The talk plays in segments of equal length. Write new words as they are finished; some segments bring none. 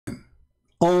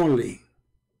only.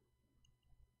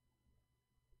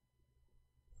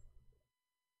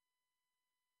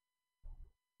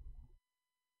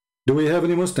 Do we have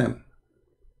any Muslim?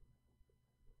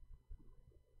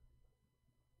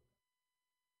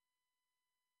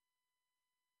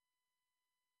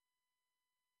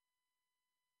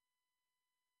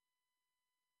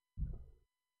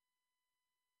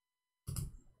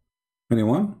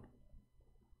 Anyone?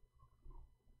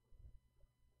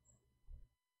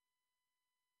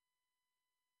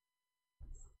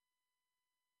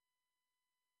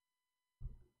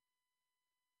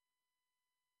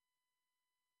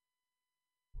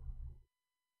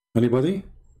 Anybody?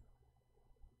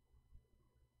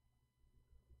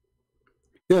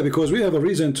 Yeah, because we have a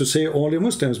reason to say only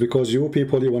Muslims, because you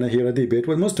people, you want to hear a debate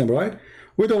with Muslim, right?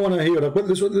 We don't want to hear that. But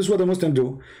this is what the Muslim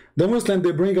do. The Muslim,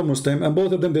 they bring a Muslim, and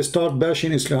both of them, they start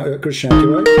bashing Islam, Christianity,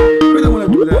 right? We don't want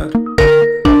to do that.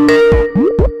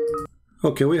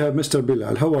 Okay, we have Mr.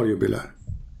 Bilal. How are you, Bilal?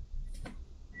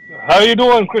 How you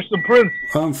doing, Christian Prince?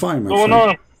 I'm fine, my What's going friend.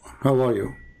 on? How are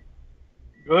you?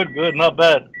 Good, good, not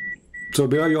bad. So,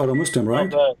 Bilal, you are a Muslim, right?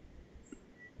 Not bad.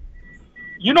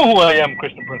 You know who I am,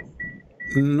 Christian Prince?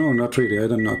 No, not really. I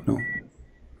do not know.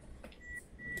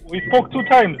 We spoke 2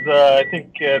 times, I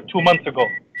think 2 months ago.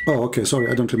 Oh, okay. Sorry,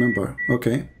 I don't remember.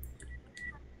 Okay.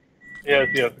 Yes,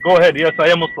 yes. Go ahead. Yes, I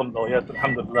am Muslim though. Yes,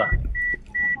 alhamdulillah.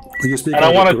 You speak And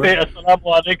I want to Arabic, say correct? assalamu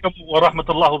alaikum wa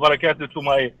rahmatullahi wa barakatuh to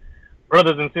my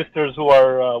brothers and sisters who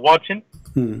are watching.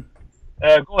 Go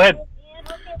ahead.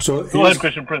 So Go ahead,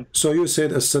 Christian Prince. So you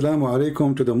said assalamu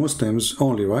alaikum to the Muslims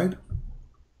only, right?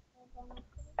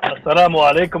 Assalamu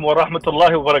alaikum wa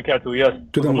rahmatullahi wa barakatuh. Yes.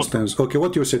 To the Muslims. Okay,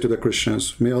 what you say to the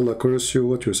Christians? May Allah curse you.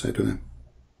 What you say to them?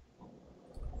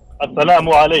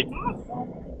 Assalamu alaikum.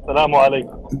 Assalamu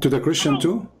alaikum. To the Christian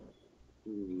too?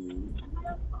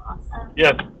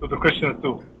 Yes, to the Christians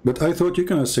too. But I thought you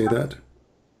cannot say that.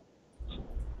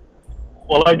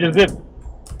 Well, I just did.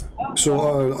 So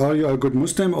are you a good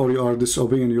Muslim, or you are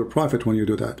disobeying your prophet when you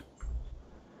do that?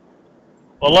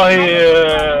 Wallahi,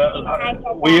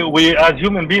 we as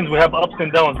human beings, we have ups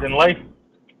and downs in life.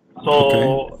 So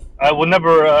Okay. I will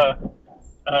never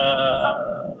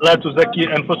لا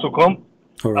تزكي أنفسكم.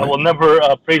 All right. I will never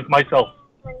praise myself.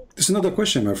 This is not a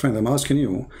question, my friend. I'm asking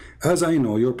you. As I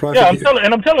know, your prophet. Yeah,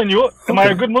 I'm telling you, am I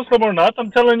a good Muslim or not?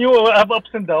 I'm telling you, I have ups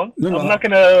and downs. No, I'm not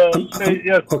gonna say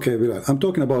yes. Okay, Bilal, I'm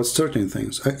talking about certain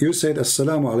things. You said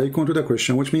assalamu alaikum to the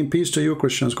Christian, which means peace to you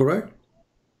Christians, correct?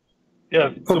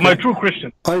 Yes, to Okay. my true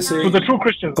Christians. I say To the true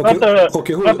Christians, Okay, not the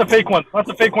okay, who not is- the fake ones, not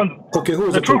the fake ones. Okay, who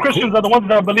is The true Christians are the ones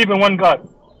that believe in one God.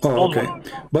 Oh, okay.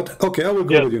 But okay, I will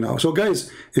go Yes. with you now. So,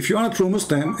 guys, if you are a true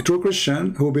Muslim, a true Christian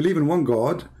who believe in one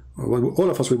God, well, all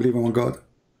of us we believe in one God.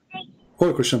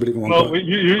 All Christians believe in one No, God.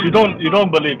 you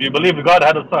don't believe. You believe God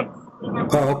had a son.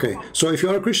 Ah, okay. So, if you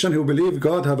are a Christian who believe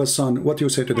God have a son, what do you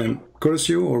say to them? Curse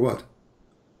you or what?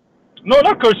 No,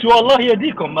 not curse you. Allah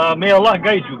yadikum. May Allah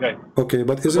guide you guys. Okay,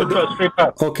 but isn't To a straight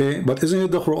path. okay? But isn't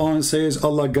it the Quran says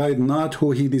Allah guide not who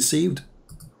He deceived?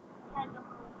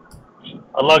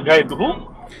 Allah guide who?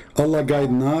 Allah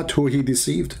guide not who He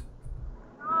deceived.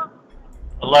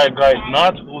 Allah guide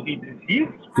not who He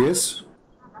deceived. Yes.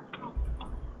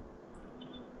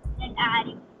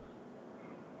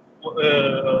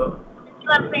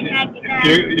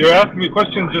 You're asking me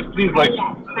questions. Just please, like,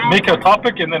 make a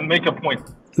topic and then make a point.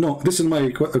 No, this is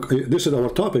this is our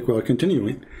topic. We are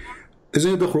continuing.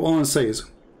 Isn't it the Quran says,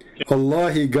 Allah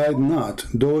He guide not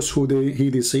those who He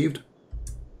deceived?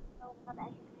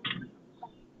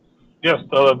 Yes,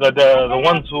 the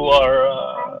ones who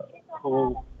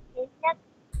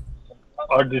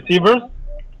are deceivers.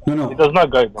 No, no. He does not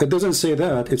guide them. It doesn't say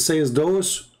that. It says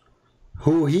those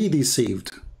who He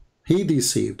deceived. He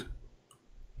deceived.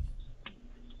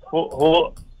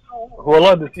 Who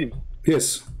Allah deceived.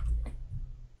 Yes.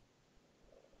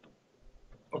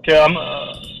 Okay,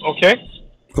 okay.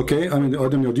 Okay. I mean, I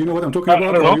don't know. Do you know what I'm talking I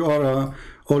about, don't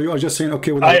or you are just saying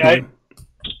okay without knowing?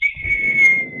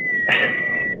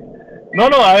 No,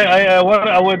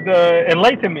 I would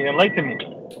enlighten me.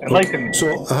 Okay.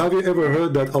 So, have you ever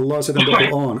heard that Allah said in the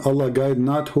Quran, Allah guide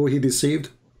not who He deceived?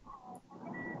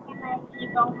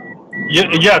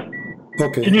 Yes.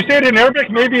 Okay. Can you say it in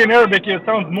Arabic? Maybe in Arabic it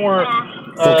sounds more.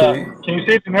 Okay. Can you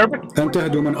say it in Arabic? أن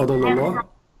تهدوا من أضل الله.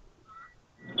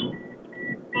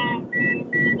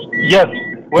 Yes.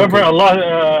 Whoever Okay.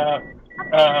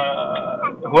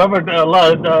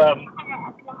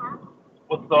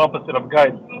 what's the opposite of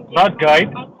guide? Not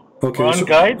guide. Okay. Quran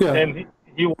guide, yeah. and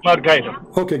he will not guide them.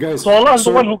 Okay, guys. So Allah is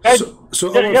the one who guides.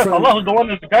 So Yes, our friend, Allah is the one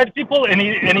who guides people, and he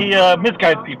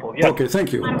misguides people. Yes. okay,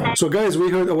 thank you. So, guys, we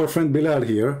heard our friend Bilal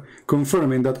here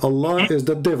confirming that Allah is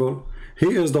the devil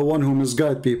he is the one who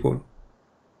misguide people.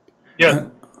 Yes.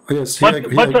 Yes.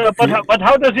 But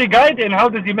how does he guide and how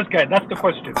does he misguide? That's the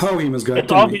question. How he misguide?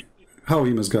 How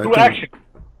he misguide? Through action.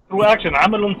 Through action.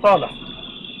 عمل صالح.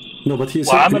 No, but he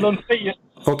said. سيء.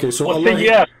 Okay, so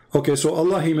Allah. Okay, so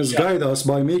Allah he misguide us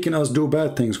by making us do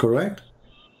bad things, correct?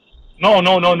 No.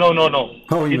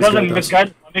 How he doesn't misguide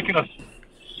us by making us.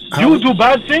 You do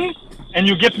bad things and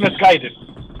you get misguided.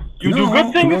 You do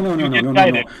good things, you get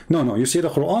guided. No. You see the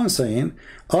Quran saying,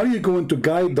 are you going to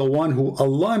guide the one who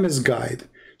Allah misguide?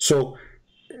 So,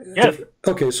 yes.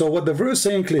 Okay, so what the verse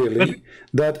saying clearly,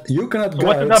 that you cannot guide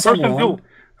what did that someone. Person do?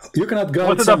 You cannot guide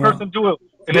What did someone. that person do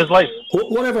in his life?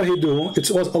 Whatever he do, it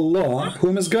was Allah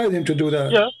who misguided him to do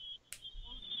that. Yeah.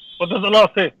 What does Allah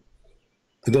say?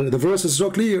 The verse is so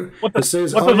clear. What does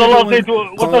Allah say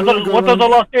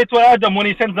to Adam when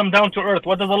he sends them down to earth?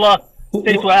 What does Allah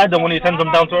say to Adam when he sends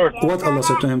them down to earth? What Allah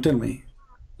said to him? Tell me.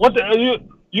 What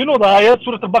you know the ayat,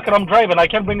 Surah Al-Baqarah. I'm driving, I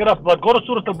can't bring it up, but go to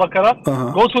Surah Al-Baqarah,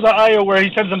 go to the ayah where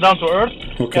he sends them down to earth,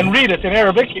 and read it in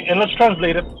Arabic, and let's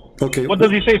translate it. Okay. What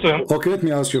does he say to him? Okay, let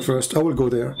me ask you first. I will go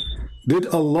there. Did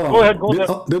Allah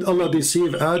did Allah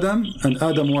deceive Adam, and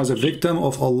Adam was a victim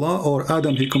of Allah, or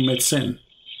Adam he commit sin?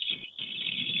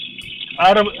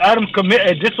 Adam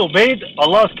disobeyed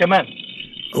Allah's command.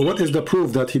 What is the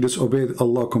proof that he disobeyed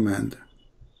Allah's command?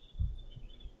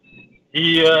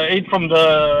 He ate from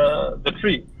the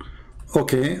tree.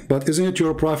 Okay, but isn't it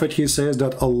your prophet? He says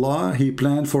that Allah he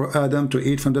planned for Adam to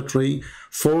eat from the tree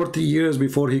 40 years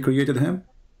before he created him.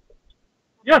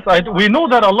 Yes, we know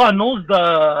that Allah knows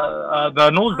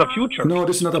the future. No,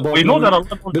 this is not about. We know that Allah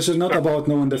knows this is not about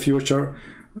knowing the future.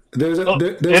 There's a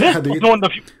hadith. Knowing the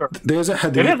future. There's a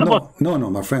hadith. No,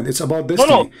 my friend. It's about this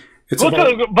thing.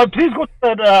 But please go to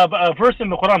that verse in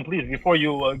the Quran, please, before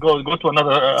you go to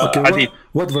another hadith.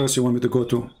 What verse you want me to go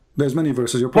to? There's many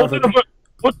verses. Your prophet.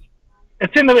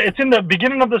 It's in the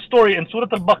beginning of the story in Surah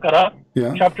Al-Baqarah,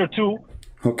 chapter 2,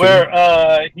 where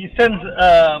he sends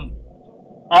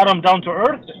Adam down to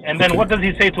earth, and then what does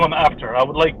he say to him after? I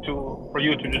would like for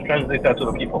you to just translate that to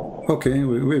the people. Okay,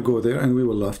 we'll go there and we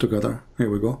will laugh together. Here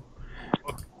we go.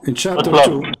 In chapter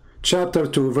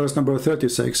 2, verse number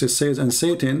 36, it says, and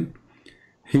Satan,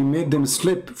 he made them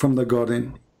slip from the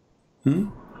garden.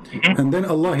 And then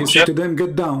Allah, he said to them,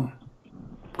 get down.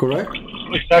 Correct?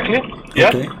 Exactly.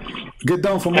 Yes. Okay. Get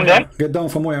down from where? Get down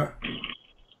from where?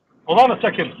 Hold on a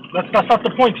second. That's not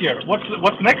the point here. What's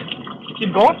next?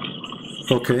 Keep going.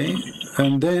 Okay,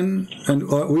 and then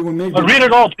we will make. Read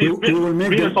it all, please. We will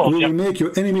make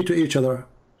you enemy to each other.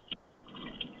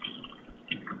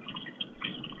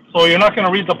 So you're not going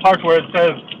to read the part where it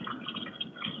says,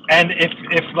 and if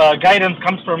guidance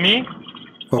comes from me,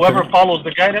 whoever follows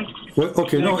the guidance. Well,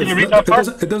 okay, no,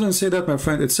 it doesn't say that, my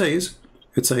friend. It says,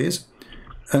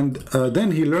 and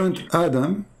then he learned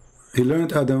Adam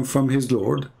from his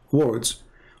Lord words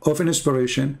of an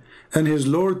inspiration. And his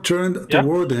Lord turned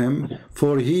toward him,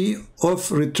 for he of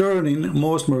returning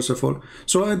most merciful.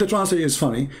 So the translation is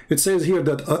funny. It says here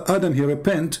that Adam he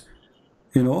repent,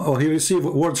 or he received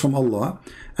words from Allah,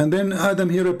 and then Adam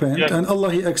he repent, and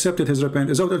Allah he accepted his repent.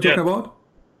 Is that what you're talking about?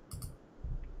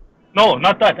 No,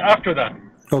 not that. After that.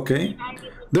 Okay.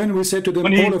 Then we say to them,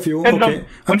 all of you. Okay.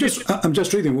 I'm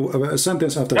just reading a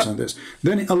sentence after sentence.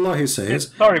 Then Allah he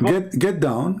says, get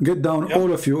down,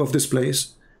 all of you of this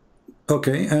place.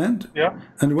 Okay, and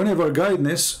whenever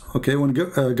guidance, when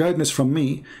guidance from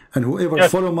me, and whoever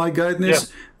follow my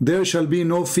guidance, there shall be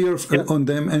no fear on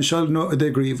them, and shall not they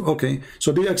grieve. Okay,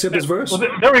 so do you accept this verse? So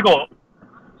there we go.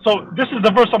 So this is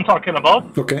the verse I'm talking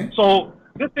about. Okay. So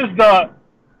this is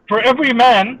for every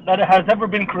man that has ever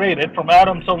been created from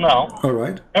Adam till now. All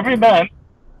right. Every man,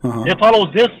 it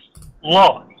follows this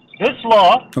law. This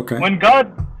law, when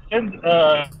God gives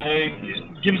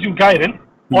you guidance,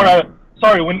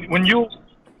 when you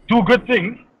do good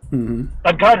things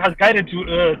that God has guided to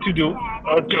you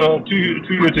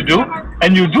to do,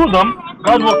 and you do them,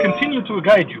 God will continue to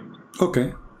guide you.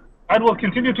 Okay. God will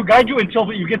continue to guide you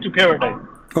until you get to paradise.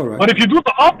 All right. But if you do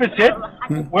the opposite,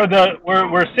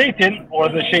 where Satan or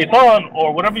the Shaitan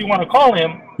or whatever you want to call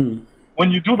him, when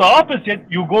you do the opposite,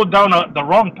 you go down the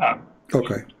wrong path.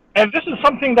 Okay. And this is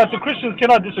something that the Christians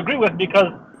cannot disagree with,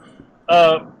 because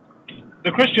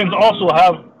the Christians also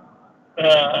have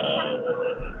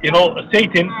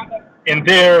Satan in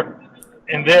their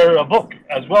book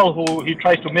as well, who he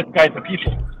tries to misguide the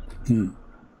people. Am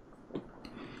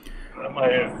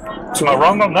I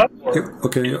wrong on that?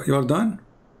 Okay, you are done?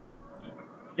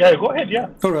 Yeah, go ahead. Yeah.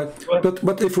 All right,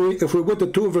 but if we go to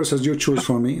two verses you choose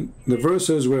for me, the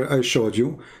verses where I showed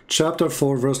you, chapter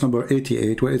 4, verse number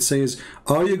 88, where it says,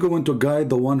 "Are you going to guide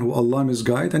the one who Allah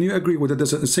misguide?" And you agree with it.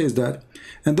 It says that,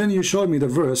 and then you showed me the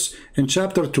verse in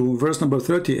chapter 2, verse number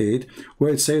 38,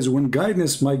 where it says, "When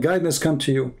guidance, my guidance come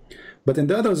to you." But in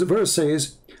the other verse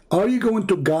says, "Are you going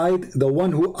to guide the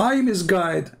one who I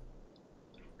misguide?"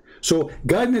 So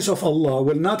guidance of Allah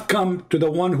will not come to the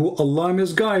one who Allah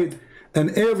misguide. And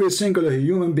every single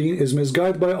human being is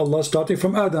misguided by Allah, starting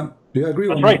from Adam. Do you agree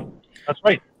with me? Right. That's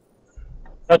right.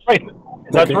 That's right.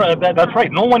 That's Okay. right. That's right.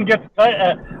 No one gets.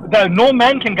 No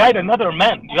man can guide another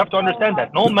man. You have to understand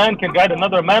that. No man can guide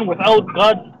another man without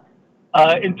God's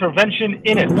intervention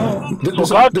in it. No,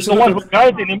 so God is the one who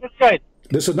guides and He misguides.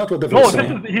 This is not what the verse is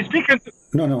saying. He's speaking to,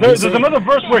 no, there's another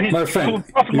verse where he's to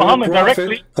Prophet Muhammad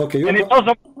directly, and he tells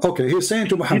him, okay, he's saying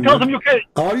to Muhammad, he tells him, you can,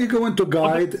 are you going to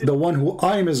guide the one who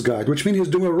I misguide? Which means he's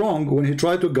doing wrong when he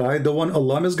tried to guide the one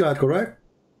Allah misguide, correct?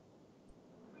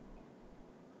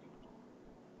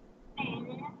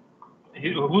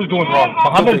 Who's doing wrong?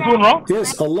 Muhammad is doing wrong?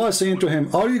 Yes, Allah is saying to him,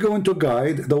 are you going to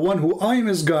guide the one who I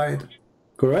misguide?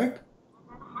 Correct?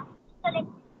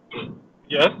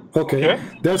 Yes. Okay.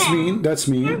 That's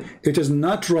mean it is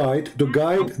not right to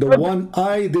guide the one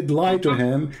I did lie to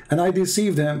him and I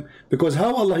deceived him, because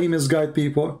how Allah He misguide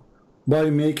people? By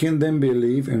making them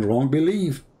believe in wrong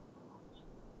belief.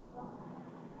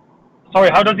 Sorry,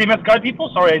 how does He misguide people?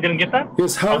 Sorry, I didn't get that.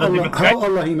 Yes, how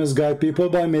Allah He misguide people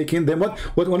by making them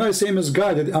what when I say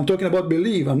misguided, I'm talking about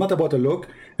belief. I'm not about a look.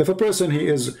 If a person he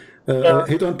is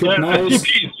he don't look nice.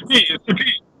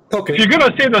 Okay. If you're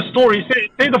gonna say the story,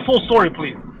 say the full story,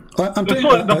 please.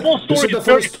 The full story is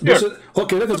very clear.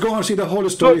 Okay, let us go and see the whole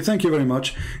story. Thank you very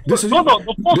much. The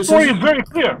full story is very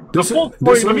clear. The full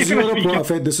story. Let me finish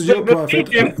speaking. This is your prophet.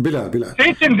 Bilal.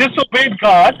 Satan disobeyed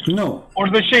God. No. Or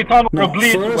the Shaitan, or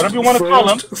Iblis, whatever you want to call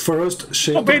him. First,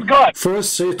 Shaitan. Disobeyed God.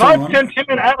 First, Satan. God sent him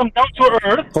and Adam down to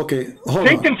earth. Okay, hold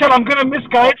Satan on. said, "I'm gonna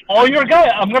misguide all your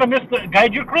guide. I'm gonna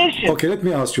misguide your creation." Okay, let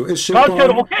me ask you: Is God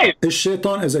said, "Okay." Is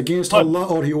Shaitan is against Allah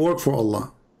or he work for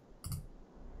Allah?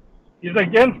 He's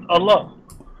against Allah.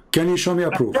 Can you show me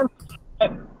a proof?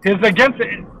 He's against.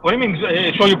 What do you mean?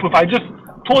 Show you proof? I just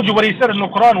told you what he said in the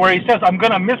Quran, where he says, "I'm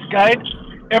gonna misguide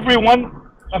everyone.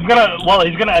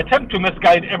 He's gonna attempt to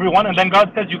misguide everyone," and then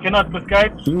God says, "You cannot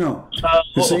misguide." No.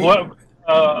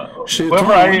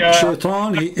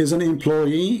 Shaitan, he is an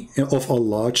employee of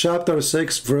Allah. Chapter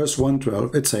 6, verse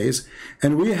 112. It says,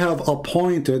 "And we have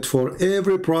appointed for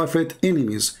every prophet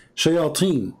enemies,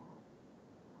 shayateen."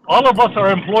 All of us are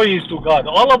employees to God.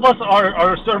 All of us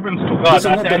are servants to God. That's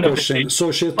not the question.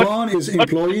 So Shaitan is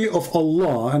employee of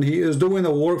Allah, and he is doing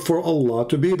the work for Allah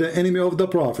to be the enemy of the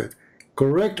Prophet.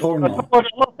 Correct or no? That's not what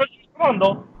Allah says in the Quran,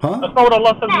 though. Huh? That's not what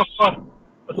Allah says in the Quran.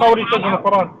 That's not what He says in the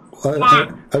Quran.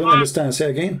 I don't understand. Say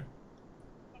again.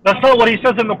 That's not what He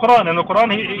says in the Quran. In the Quran,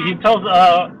 He tells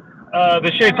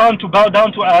the Shaitan to bow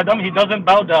down to Adam. He doesn't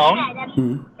bow down,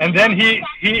 and then he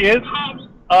is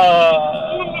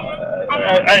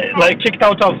like kicked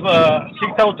out of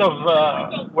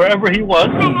wherever he was,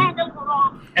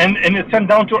 and it's sent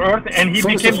down to earth, and he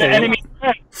became the enemy.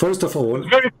 First of all,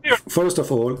 very clear.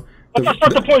 But that's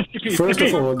not the point. First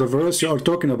of all, the verse you are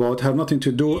talking about have nothing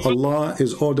to do. Allah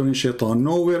is ordering Shaitan.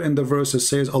 Nowhere in the verse it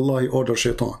says Allah He ordered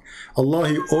Shaitan. Allah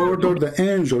He ordered the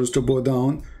angels to bow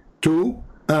down to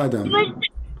Adam.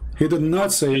 He did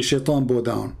not say Shaitan bow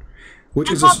down, which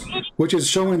is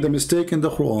showing the mistake in the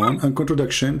Quran and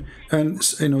contradiction and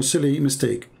silly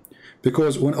mistake.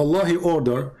 Because when Allah He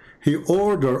ordered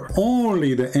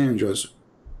only the angels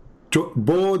to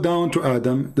bow down to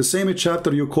Adam. The same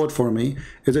chapter you quote for me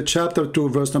is a chapter 2,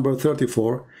 verse number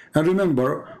 34. And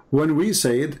remember, when we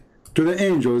said to the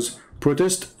angels,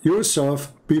 protest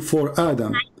yourself before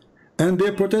Adam, and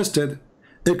they protested,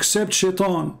 except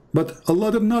Shaitan. But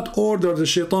Allah did not order the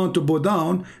Shaitan to bow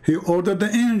down. He ordered the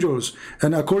angels.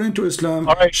 And according to Islam,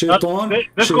 right, Shaitan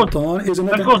is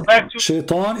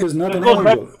not an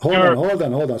angel. Hold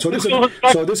on. So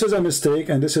this is a mistake,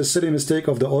 and this is silly mistake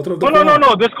of the author of the Quran.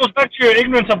 No. This goes back to your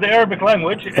ignorance of the Arabic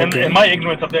language and my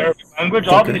ignorance of the Arabic language.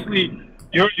 Okay. Obviously,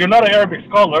 you're not an Arabic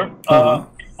scholar,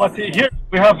 but here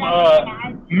we have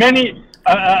many.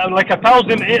 Like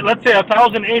 1,000, let's say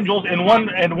 1,000 angels and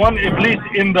one Iblis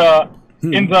in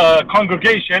the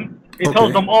congregation. He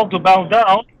tells them all to bow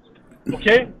down,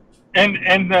 okay,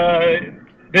 and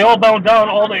they all bow down.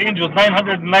 All the angels,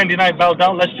 999, bow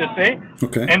down. Let's just say,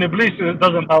 okay, and Iblis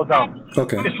doesn't bow down.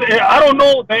 Okay, I don't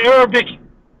know the Arabic,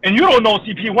 and you don't know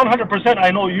CP 100%.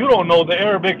 I know you don't know the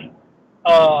Arabic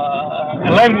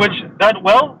language that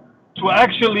well. to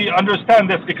actually understand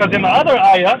this, because in the other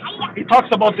ayah, he talks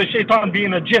about the shaitan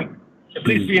being a jinn,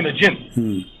 Iblis being a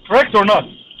jinn. Correct or not?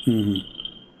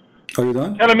 Are you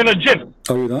done? Tell him in a jinn.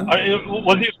 Are you done?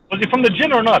 Was he from the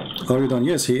jinn or not? Are you done?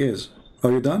 Yes, he is.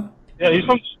 Are you done? Yeah, he's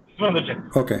from the jinn.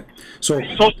 Okay. So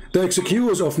the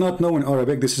excuse of not knowing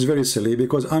Arabic, this is very silly,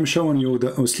 because I'm showing you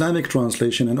the Islamic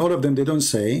translation, and all of them, they don't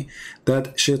say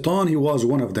that shaitan, he was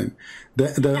one of them.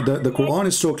 The Quran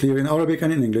is so clear in Arabic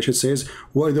and in English. It says,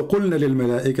 وَإِذَا قُلْنَا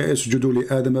لِلْمَلَائِكَ اسْجُدُوا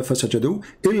لِآدَمَ فَسَجَدُوا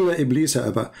إِلَّا إِبْلِيسَ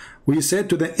أَبَى. We said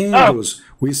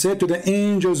to the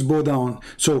angels, bow down.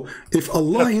 So if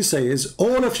Allah, he says,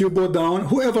 all of you bow down,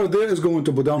 whoever there is going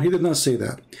to bow down, he did not say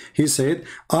that. He said,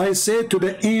 I said to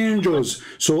the angels.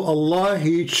 So Allah,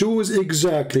 he chose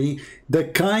exactly the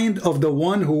kind of the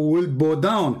one who will bow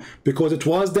down, because it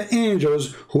was the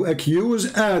angels who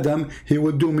accused Adam he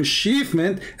would do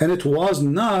mischievement, and it was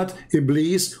not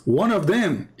Iblis, one of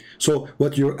them. So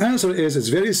what your answer is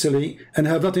very silly and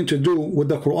have nothing to do with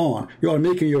the Quran. You are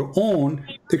making your own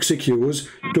excuse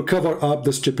to cover up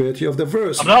the stupidity of the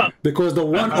verse. Because the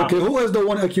one, okay, who is the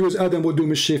one accused Adam would do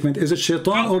mischievement? Is it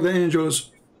shaitan or the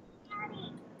angels?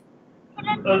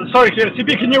 Sorry,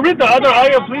 CP, can you read the other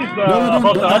ayah, please?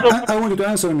 I want you to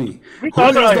answer me.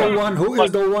 Who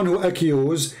is the one who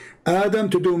accused Adam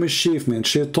to do mischievement?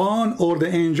 Shaitan or the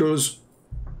angels?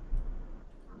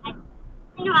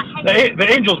 The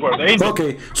angels were. The angels.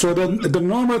 Okay, so the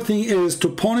normal thing is to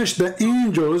punish the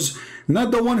angels,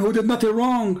 not the one who did nothing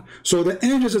wrong. So the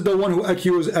angels is the one who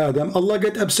accused Adam. Allah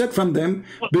get upset from them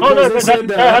because they said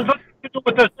that. Has nothing to do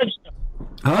with the sajda.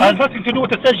 Has nothing to do with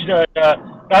the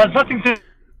sajda. Has nothing to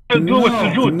do with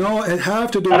sujood. No, it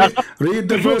have to do with, read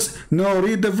the verse. No,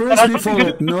 read the verse before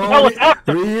it. No,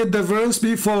 read the verse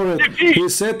before it. He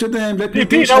said to them, let me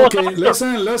teach. Okay,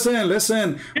 listen.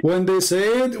 When they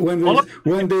said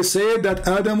that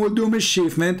Adam will do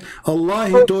mischievement, Allah,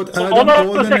 he taught Adam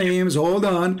all the names. Hold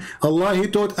on. Allah, he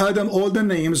taught Adam all the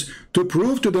names to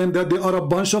prove to them that they are a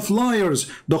bunch of liars.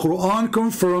 The Quran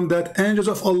confirmed that angels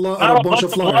of Allah are a bunch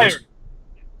of liars.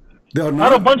 They are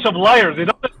not a bunch of liars. They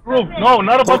don't prove. No,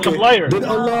 not a bunch of liars. Did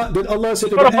Allah say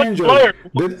to the angel? Where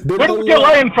do you get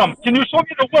lying from? Can you show me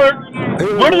the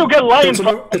word? Where do you get lying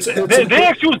from? They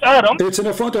accused Adam. It's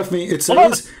in front of me. It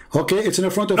says, okay, it's in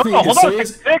front of me.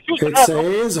 It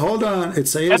says, hold on. It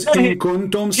says, in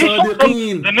kuntum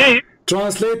sadiqeen.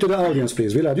 Translate to the audience,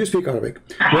 please. Vilad, you speak Arabic.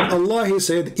 When Allah, he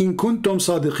said, in kuntum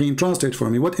sadiqeen, translate for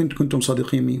me. What in kuntum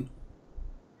sadiqeen mean?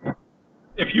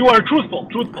 If you are truthful.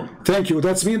 Thank you.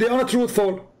 That's mean they are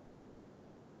truthful.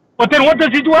 But then what does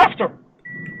he do after?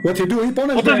 What he do? He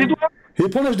punished them. He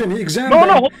punished them. He examined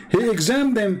them. He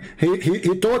examined them.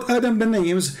 He taught Adam the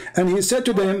names, and he said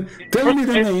to them, tell me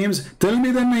the names. Tell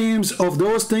me the names of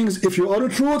those things if you are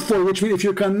truthful, which means if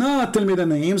you cannot tell me the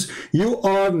names, you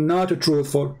are not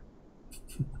truthful.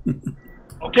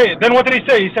 Okay, then what did he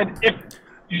say? He said, if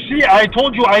you see, I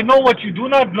told you, I know what you do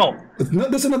not know.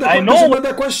 This is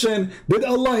another question. Did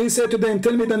Allah, he said to them,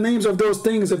 tell me the names of those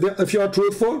things if you are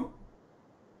truthful?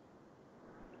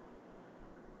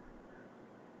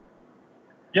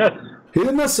 Yes. He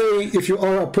did not say if you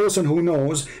are a person who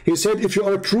knows. He said if you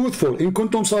are truthful, in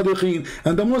kuntum sadiqeen.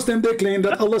 And the Muslim, they claim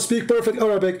that Allah speaks perfect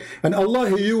Arabic, and Allah,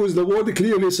 he used the word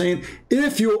clearly saying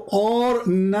if you are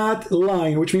not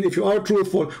lying, which means if you are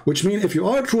truthful, which means if you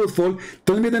are truthful,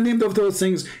 tell me the name of those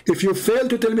things. If you fail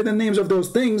to tell me the names of those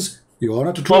things, you are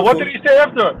not truthful. Well, what did he say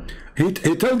after?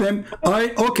 He told them,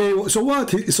 okay, so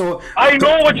what? I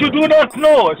know what you do not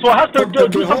know. So I have to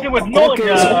do something with knowing.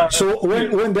 Okay, so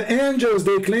when the angels,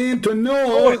 they claim to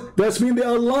know, that means they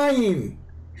are lying.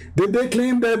 Did they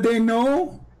claim that they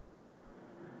know?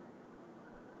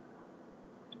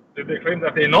 Did they claim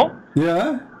that they know?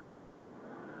 Yeah.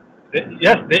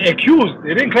 Yes, they accused.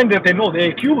 They didn't claim that they know. They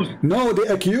accused. No, they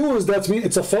accused. That means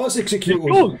it's a false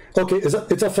accusation. Okay,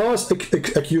 it's a false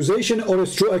accusation or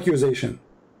it's true accusation?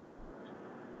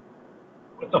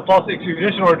 It's a false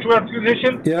accusation or a true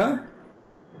accusation? Yeah.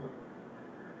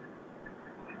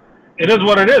 It is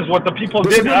what it is. What the people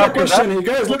did after that. Hey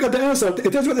guys, look at the answer.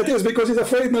 It is what it is because he's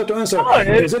afraid not to answer.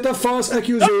 Is it a false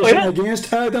accusation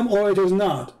against Adam or it is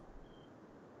not?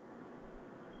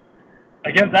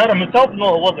 Against Adam himself?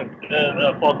 No, it wasn't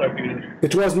a false accusation.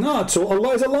 It was not. So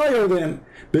Allah is a liar then.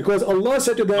 Because Allah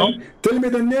said to them, tell me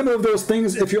the name of those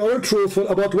things if you are truthful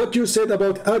about what you said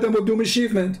about Adam will do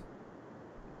mischievement.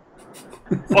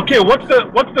 Okay, what's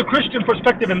the Christian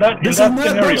perspective in that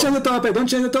scenario? Don't change the topic. Don't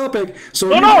change the topic. So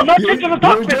no, I'm not changing the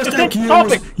topic. It's the same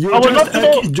topic.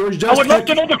 I would love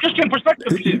to know the Christian perspective,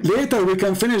 please. Later we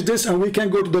can finish this and we can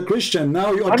go to the Christian.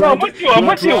 Now you are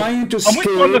trying to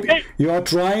escape. You are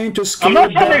trying to escape. I'm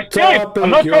not trying to escape. I'm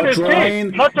not trying to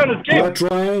escape. You are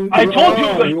trying. I told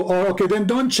you. You are okay. Then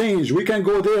don't change. We can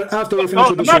go there after we finish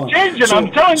this one. I'm not changing. So, I'm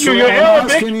telling you, you're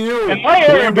Arabic, and my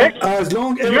Arabic. As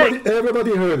long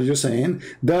everybody heard you saying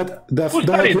that the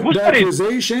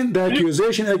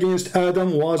accusation against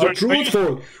Adam was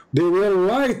truthful. They were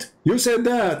right. You said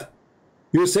that.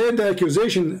 You said the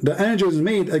accusation the angels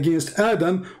made against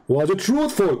Adam was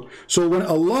truthful. So when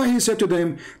Allah he said to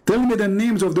them, tell me the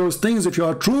names of those things if you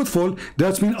are truthful,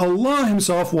 that means Allah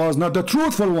himself was not the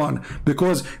truthful one,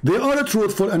 because they are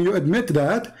truthful and you admit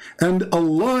that, and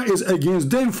Allah is against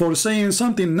them for saying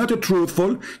something not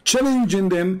truthful, challenging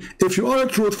them, if you are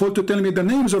truthful, to tell me the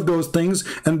names of those things.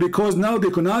 And because now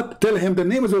they could not tell him the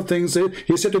names of things,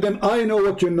 he said to them, I know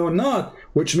what you know not,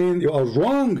 which means you are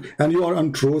wrong and you are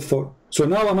untruthful. So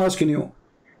now I'm asking you,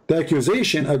 the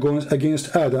accusation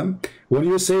against Adam, when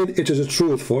you said it is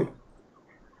truthful,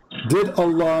 did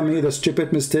Allah make a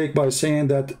stupid mistake by saying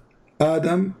that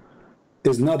Adam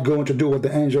is not going to do what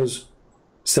the angels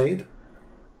said?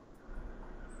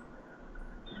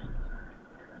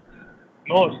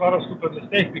 No, it's not a stupid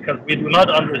mistake, because we do not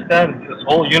understand this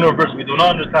whole universe. We do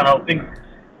not understand how things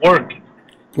work.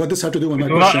 What does have to do with my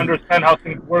question? We do not understand how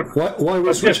things work. Why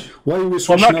we switch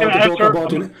now to talk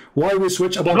about it? Why we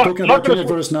switch about talking about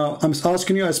universe now? I'm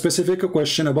asking you a specific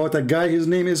question about a guy. His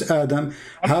name is Adam.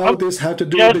 How this had to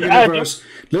do with the universe?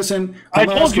 Listen, I'm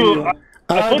asking you.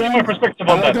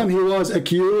 Adam, he was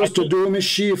accused to do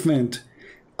mischievement.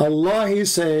 Allah, he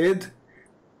said,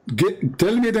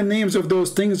 tell me the names of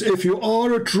those things if you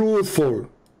are truthful.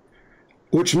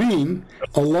 Which means,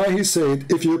 Allah, he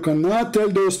said, if you cannot tell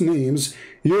those names,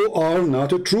 you are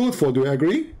not truthful. Do you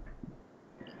agree?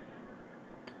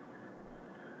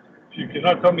 If you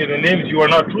cannot tell me the names, you are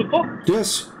not truthful?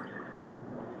 Yes.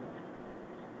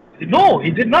 No, he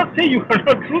did not say you are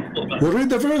not truthful. Well, read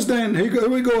the verse then. Here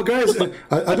we go, guys.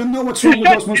 I don't know what's wrong with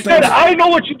us Muslims. He said, I know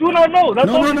what you do not know. That's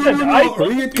no.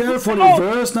 Read carefully.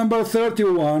 Verse number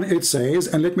 31, it says,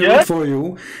 and let me read for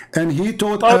you. And he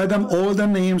taught Adam all the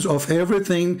names of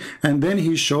everything, and then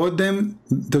he showed them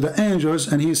to the angels,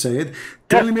 and he said,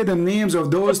 tell me the names of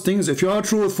those things if you are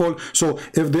truthful. So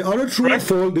if they are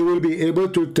truthful, they will be able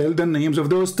to tell the names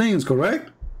of those things, correct?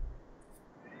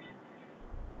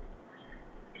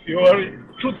 You are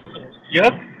truthful,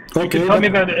 yes? Okay,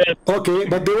 okay,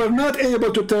 but they were not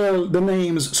able to tell the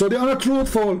names, so they are not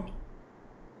truthful.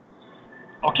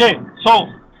 Okay, so...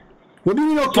 What do you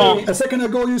mean, okay? A second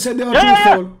ago you said they are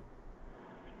truthful.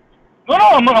 No,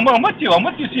 I'm with you. I'm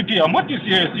with you, CP. I'm with you,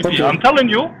 CP. Okay. I'm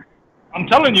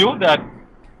telling you that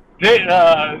they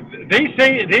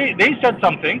said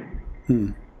something,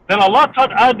 then Allah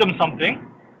taught Adam something,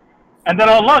 and then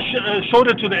Allah showed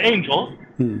it to the angels.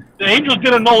 The angels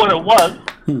didn't know what it was,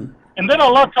 and then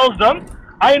Allah tells them,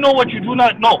 I know what you do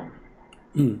not know.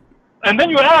 And then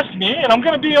you asked me, and I'm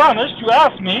going to be honest, you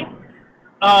asked me,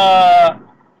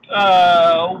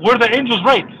 were the angels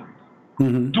right?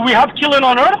 Do we have killing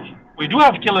on earth? We do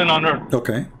have killing on earth.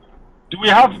 Okay. Do we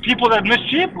have people that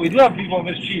mischief? We do have people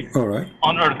that mischief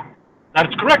on earth. That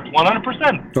is correct,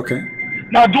 100%. Okay.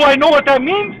 Now, do I know what that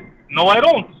means? No, I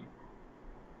don't.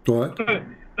 What?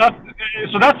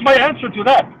 So that's my answer to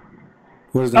that.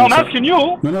 Where's the now answer? I'm asking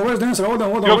you. No, where's the answer? Hold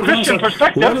on. Your Christian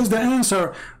perspective. What is the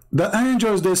answer? The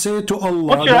angels, they say to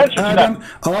Allah, that Adam,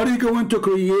 are you going to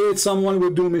create someone who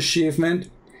will do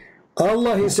mischievement?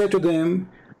 Allah, he said to them,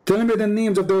 tell me the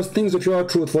names of those things if you are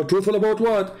truthful. Truthful about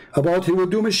what? About he will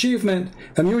do mischievement.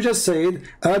 And you just said,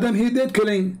 Adam, he did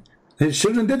killing. His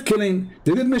children did killing,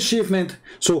 they did mischievement.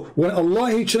 So when Allah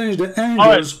he challenged the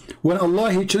angels,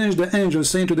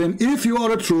 saying to them, if you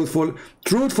are truthful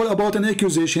about an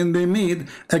accusation they made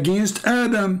against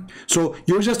Adam. So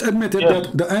you just admitted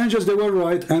that the angels they were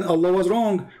right and Allah was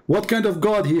wrong. What kind of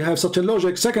God he have such a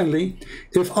logic? Secondly,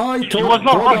 if I told, he was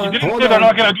not wrong. He didn't say they're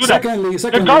not going to do that.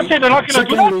 Did God say they're not going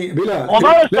to do that? Bilal, hold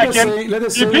on a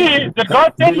second. Did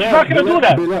God say he's not going to do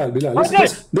that?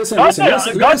 Listen. God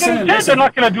didn't say they're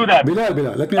not going to do that.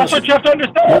 Bilal, that's what you have to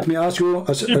understand. Let me ask you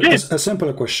a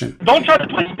simple question. Don't try to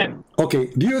twist it. Okay,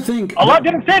 do you think Allah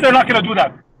didn't say they're not going to do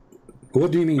that?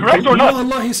 What do you mean? Correct or not?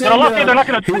 Allah, he said, they're not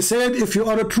going to do he said if you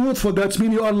are truthful, that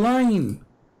means you are lying.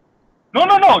 No.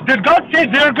 Did God say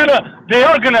they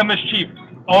are gonna mischief?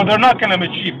 or they're not going to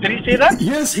mischief. Did he say that?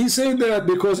 Yes, he said that,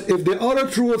 because if they are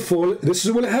truthful, this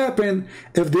will happen.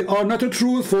 If they are not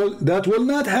truthful, that will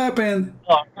not happen.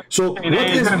 So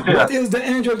what is the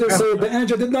angel that said? The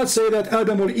angel did not say that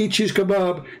Adam will eat shish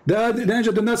kebab. The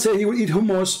angel did not say he will eat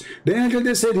hummus. The angel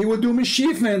did said he will do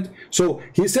mischievement. So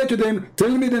he said to them,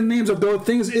 tell me the names of those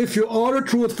things if you are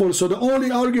truthful. So the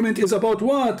only argument is about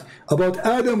what? About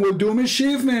Adam will do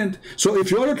mischievement. So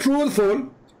if you are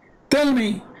truthful, tell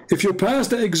me. If you pass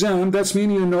the exam, that's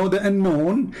mean you know the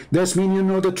unknown. That's mean you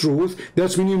know the truth.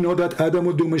 That's mean you know that Adam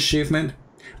will do mischievement.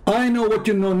 I know what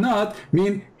you know not,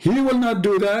 mean he will not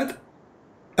do that.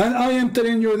 And I am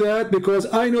telling you that because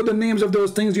I know the names of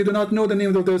those things. You do not know the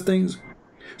names of those things.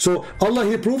 So Allah,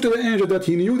 he proved to the angel that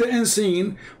he knew the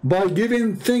unseen by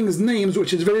giving things names,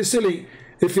 which is very silly.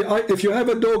 If you have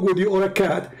a dog with you or a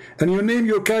cat, and you name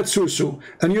your cat Susu,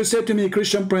 and you say to me,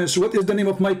 Christian Prince, what is the name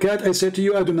of my cat? I say to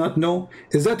you, I do not know.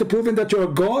 Is that proving that you're a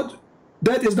God?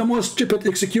 That is the most stupid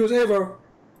excuse ever.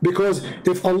 Because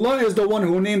if Allah is the one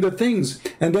who named the things,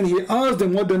 and then he asked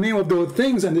them what the name of those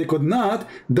things, and they could not,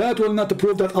 that will not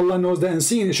prove that Allah knows the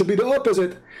unseen. It should be the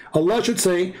opposite. Allah should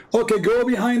say, okay, go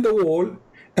behind the wall,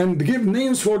 and give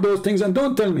names for those things, and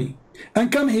don't tell me.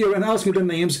 And come here and ask me the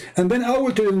names, and then I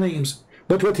will tell you the names.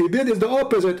 But what he did is the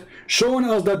opposite, showing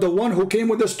us that the one who came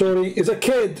with the story is a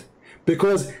kid.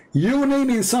 Because you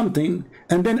naming something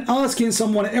and then asking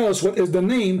someone else what is the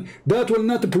name, that will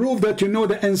not prove that you know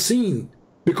the unseen.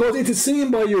 Because it is seen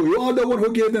by you. You are the one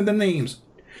who gave them the names.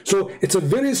 So it's a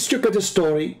very stupid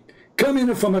story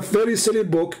coming from a very silly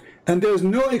book, and there's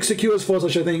no excuse for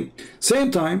such a thing.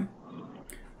 Same time,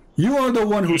 you are the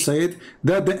one who said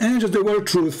that the angels, they were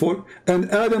truthful, and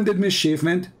Adam did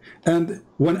mischievement. And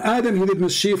when Adam, he did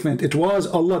mischievement, it was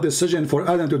Allah's decision for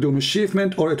Adam to do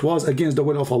mischievement, or it was against the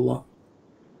will of Allah.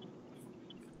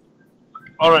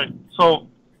 All right. So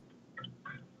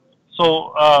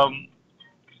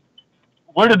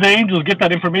where did the angels get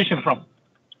that information from?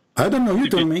 I don't know. You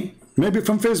tell me. Maybe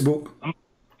from Facebook.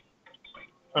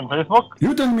 From Facebook?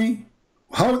 You tell me.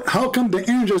 How come the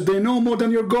angels, they know more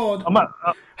than your God? I'm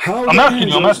asking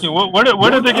you. Where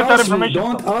did they get that information?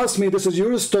 Don't ask me. This is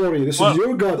your story. This is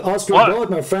your God. Ask your God,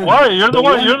 my friend. Why? You're the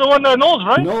one that knows,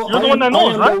 right? No, you're the one that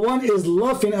knows, right? The one is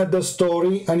laughing at the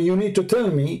story, and you need to tell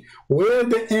me where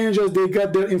the angels, they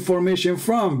got their information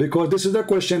from, because this is the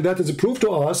question that is proof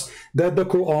to us that the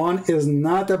Quran is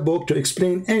not a book to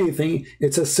explain anything.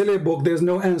 It's a silly book. There's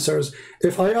no answers.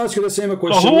 If I ask you the same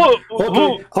question, so who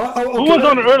was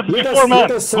on earth before man?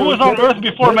 Who was on earth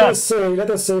before man? Let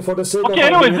us say for the sake of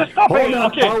anyways, this topic,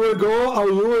 okay. I'll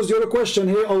use your question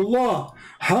here. Allah,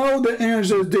 how the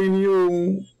angels, they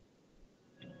knew?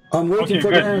 I'm waiting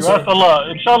for the answer. You asked Allah.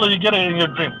 Inshallah, you get it in your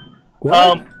dream.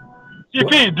 What?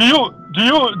 CP, do you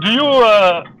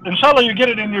inshallah you get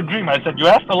it in your dream. I said you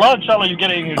asked Allah, inshallah you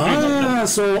get it in your dream.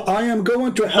 So I am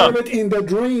going to have it in the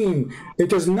dream.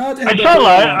 It is not in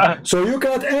inshallah, the dream. So you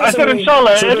can't answer I said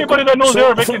inshallah. So anybody that knows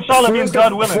Arabic, inshallah means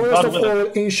God willing. First of all,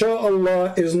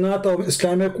 inshallah is not an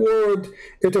Islamic word.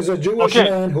 It is a Jewish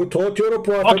man who taught your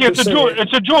prophet. Okay, it's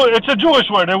a Jewish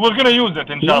word, and we're gonna use it,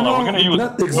 inshallah. We're gonna use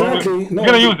it. Exactly. We're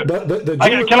gonna use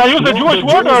it. Can I use the Jewish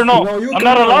word or no? I'm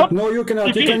not allowed? No, you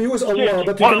cannot. You can use Allah,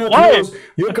 but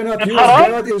you cannot use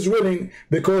God is willing,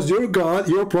 because your God,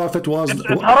 your prophet was. It's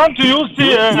haram to use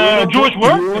the Jewish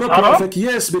word? Your prophet,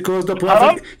 yes, because the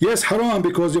prophet, yes, haram,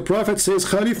 because the prophet says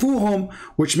khalifuhum,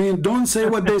 which means don't say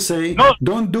what they say,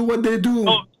 don't do what they do.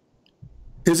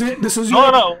 Is it? This is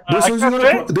your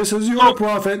prophet. This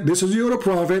is your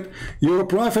prophet. Your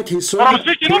prophet. He saw. But I'm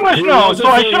speaking English now, so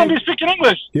I shouldn't be speaking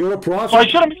English. You're a prophet. So I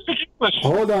shouldn't be speaking English.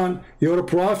 Hold on. You're a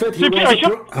prophet.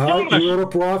 You're a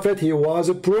prophet. He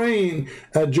was praying.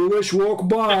 A Jewish walked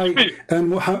by,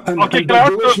 and the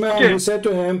Jewish man, he said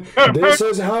to him, "This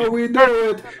is how we do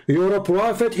it." You're a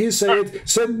prophet. He said,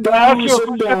 "Sit down,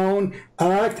 sit down."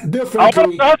 Act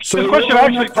differently. So you are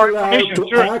not allowed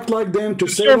to act like them, to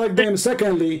say like them.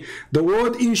 Secondly, the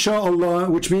word inshallah,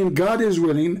 which means God is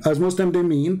willing, as Muslims they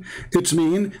mean, it's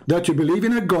mean that you believe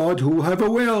in a God who have a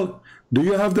will. Do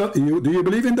you have do you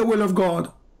believe in the will of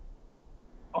God?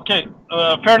 Okay,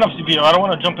 fair enough, CB. I don't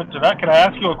want to jump into that. Can I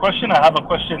ask you a question? I have a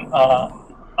question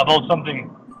about something.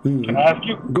 Can I ask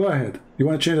you? Go ahead. You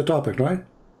want to change the topic, right?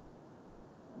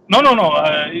 No.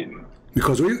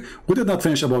 Because we did not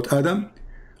finish about Adam.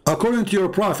 According to your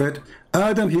prophet,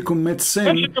 Adam, he commits sin.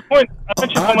 I mentioned your point.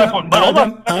 My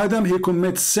point. Adam, he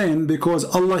commits sin because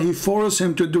Allah, he forced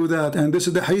him to do that. And this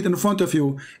is the hadith in front of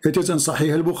you. It is in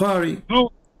Sahih al-Bukhari.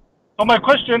 So my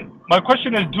question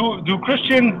is, do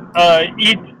Christians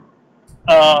eat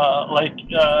like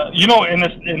you know,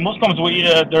 in Muslims we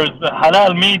there's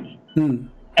halal meat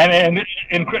And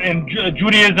in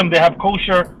Judaism they have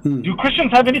kosher. Do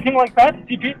Christians have anything like that,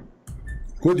 CP?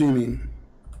 What do you mean?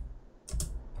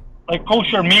 Like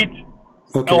kosher meat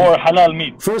or halal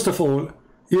meat? First of all,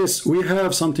 yes, we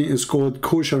have something is called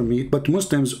kosher meat, but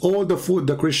Muslims, all the food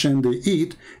the Christian they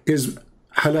eat is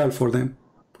halal for them.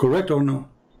 Correct or no?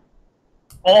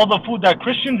 All the food that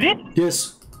Christians eat?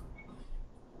 Yes.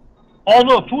 All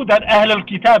the food that Ahl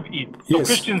al-Kitab eat. So yes.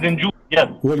 Christians and Jews, yes.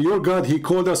 Well, your God, he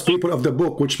called us people of the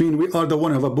book, which means we are the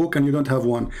one who have a book and you don't have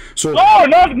one. So no,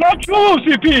 not you,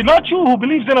 CP. Not you who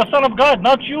believes in a son of God.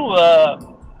 Not you,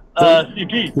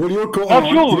 CP. Well, your Quran,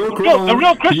 not you. Your Quran, the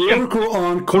real Christian. Your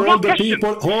Quran called the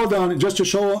people. Hold on, just to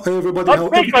show everybody how.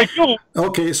 Fake like you.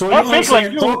 Okay, so you are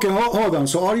saying. Like okay, hold on.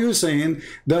 So are you saying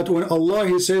that when Allah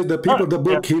he says the people of the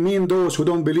book, he mean those who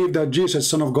don't believe that Jesus is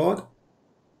Son of God?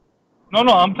 No,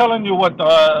 I'm telling you what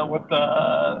Ahl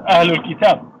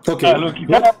al-Kitab. Okay.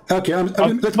 Okay.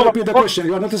 Let me repeat the question.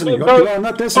 You are not listening. You are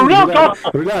not listening.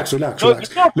 Relax.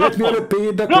 Let me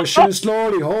repeat the question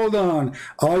slowly. Hold on.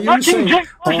 Are you saying?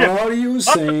 Hold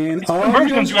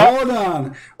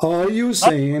on. Are you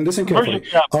saying? Listen carefully.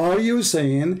 Are you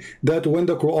saying that when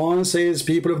the Quran says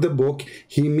people of the book,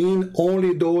 he mean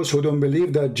only those who don't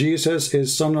believe that Jesus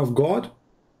is Son of God?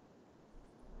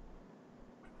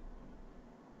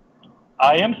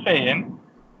 I am saying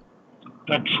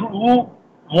the true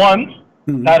ones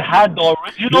that had the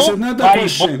original. This is not the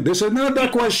question. This is not the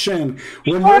question.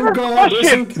 When your God,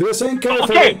 listen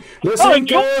carefully. Okay. Listen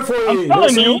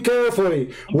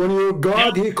carefully. When your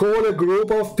God, he called a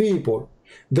group of people,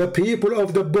 the people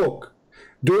of the book,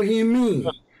 do he mean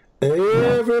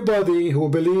everybody who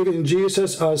believe in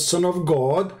Jesus as Son of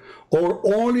God, or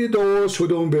only those who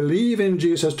don't believe in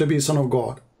Jesus to be Son of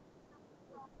God?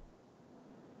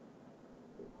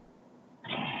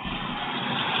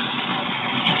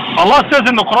 Allah says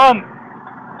in the Quran,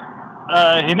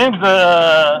 he names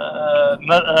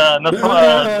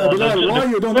why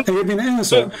you don't give me the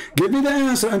answer? Give me the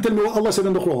answer and tell me what Allah said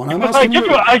in the Quran. I'm asking I give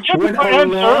you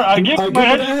the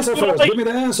answer first. Give me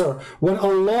the answer. When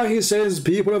Allah he says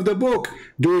people of the book,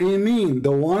 do he mean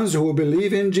the ones who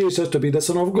believe in Jesus to be the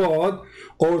Son of God,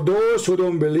 or those who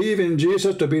don't believe in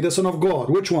Jesus to be the Son of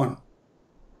God? Which one?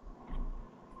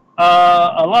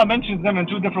 Allah mentions them in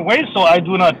two different ways, so I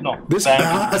do not know. This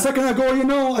a second ago, you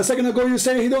know. A second ago, you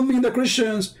say he don't mean the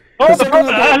Christians. A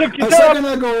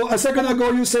second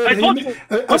ago, you said. What does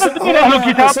it mean, Ahlul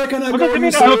Kitab?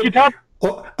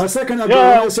 A second ago,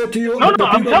 I said to you, no,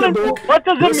 I'm telling you, what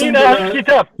does it mean, Ahlul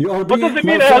Kitab? What does it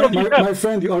mean, Ahlul Kitab? My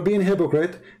friend, you are being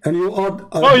hypocrite, and you are.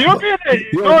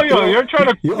 You're trying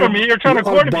to corner me. You're trying to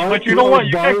corner me, but you don't want.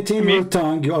 You are biting your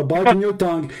tongue. You are biting your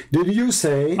tongue. Did you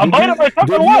say? I'm biting my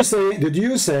tongue. Did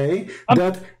you say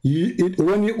that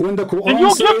when the Quran? Can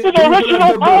you give me the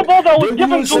original Bible that was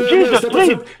given to Jesus,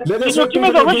 please? Can you give me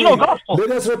the original gospel?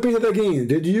 Let us repeat it again.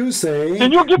 Did you say?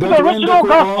 Can you give me the original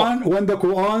gospel? When the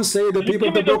Quran say the people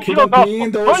of the book, he don't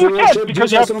mean those who worship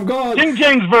Jesus Son of God. King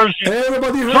James version.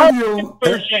 Everybody heard you.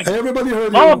 Everybody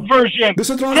heard you. Bob version. This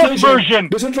is translation.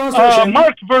 This is translation.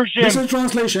 Mark version. This is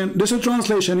translation. This is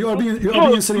translation. You are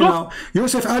being silly now.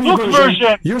 Yusuf Ali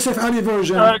version. Yusuf Ali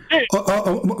version.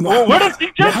 Where did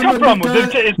King James come from?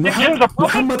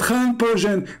 Muhammad Khan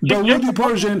Persian. Dawoodi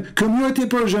Persian. Community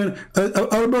Persian.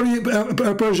 Arbari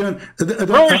Persian.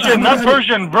 Version, not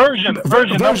version.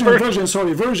 Version.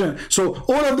 Sorry, version. So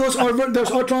all of those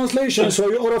are translations. So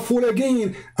you are a fool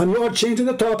again, and you are changing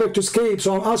the topic to escape.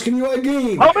 So I'm asking you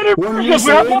again. How many versions?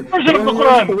 We have one version of the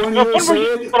Quran. When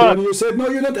you said no,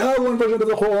 you don't have one version of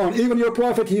the Quran. Even your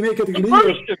prophet, he make it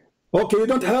clear. Okay, you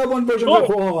don't have one version of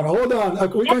the Quran. Hold on.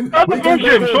 We can go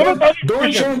there.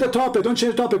 Don't change the topic. Don't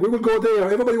change the topic. We will go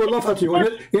there. Everybody will laugh at you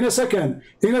in a second.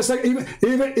 Even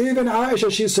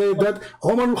Aisha, she said that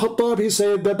Umar al-Khattab, he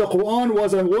said that the Quran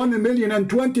was a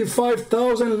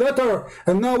 1,025,000 letter,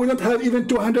 and now we don't have even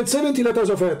 270 letters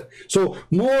of it. So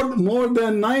more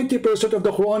than 90% of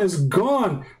the Quran is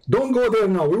gone. Don't go there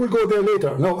now. We will go there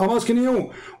later. Now I'm asking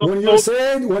you, when you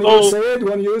said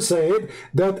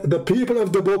that the people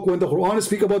of the book, when the Quran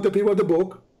speak about the people of the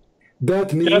book,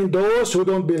 that mean those who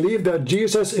don't believe that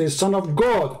Jesus is Son of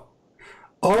God.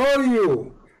 Are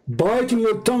you biting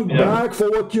your tongue back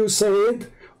for what you said,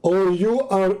 or you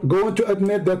are going to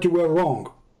admit that you were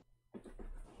wrong?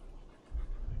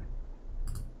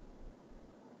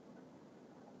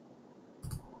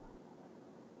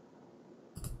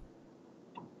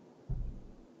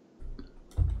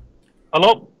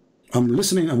 Hello? I'm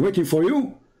listening. I'm waiting for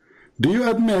you. Do you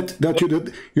admit that you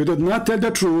did not tell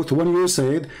the truth when you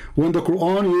said when the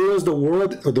Quran used the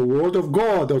word of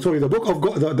God, or sorry, the book of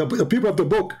God, the people of the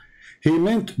book, He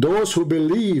meant those who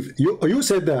believe. You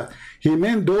said that. He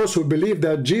meant those who believe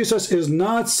that Jesus is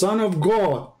not Son of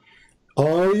God.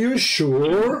 Are you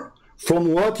sure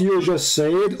from what you just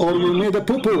said, or you made a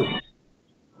poo-poo?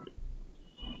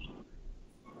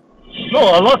 No,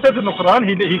 Allah says in the Quran,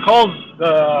 He calls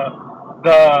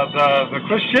the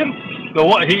Christian,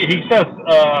 He says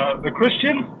the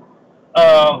Christian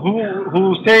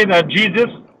who say that Jesus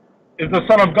is the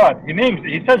Son of God. He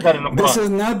says that in the Quran. This is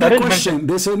not the question.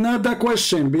 This is not the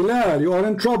question. Bilal, you are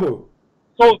in trouble.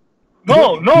 So,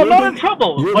 no, not in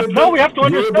trouble. But now we have to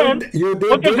understand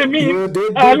what does it mean,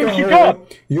 Ahlul Kitab.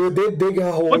 You did dig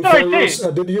a hole. What did I say?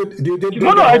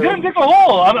 No, I didn't dig a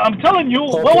hole. I'm telling you,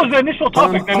 what was the initial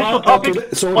topic? The initial topic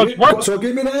was what? So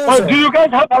give me the answer. Do you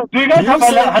guys have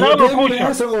halal or kosher?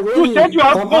 You said you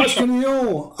have kosher.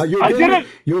 I didn't.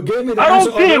 You gave me the answer. I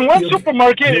don't see in one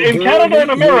supermarket in Canada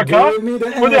and America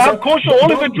where they have kosher.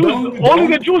 Only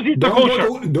the Jews eat the kosher.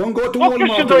 Don't go to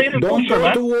Walmart. Don't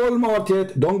go to Walmart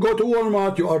yet. Don't go to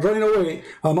Walmart. You are running away.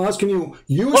 I'm asking you.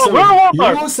 You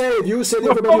said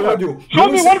everybody heard you. Show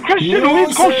me one Christian who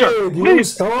eats kosher,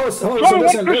 please.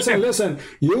 Listen.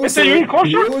 You eat kosher?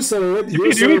 You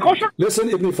eat kosher? Listen,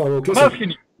 Ibn Farooq.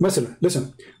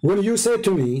 Listen. When you said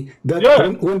to me that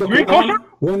when the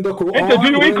Quran, do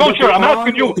you eat kosher? I'm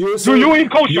asking you. Do you eat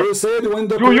kosher? You said when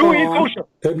the Do you eat kosher?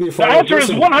 The answer is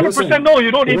 100% no.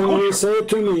 You don't eat kosher. When you said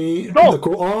to me the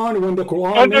Quran, when the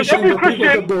Quran mentioned the people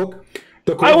of the book.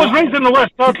 I was raised in the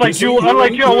West, not like you.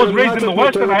 Unlike you, I was raised in the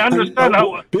West, and I understand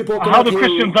how the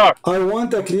Christians are. I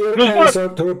want a clear answer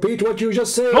to repeat what you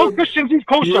just said. No Christians eat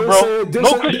kosher, bro.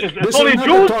 No Christians. It's only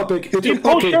Jews eat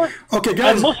kosher. Okay,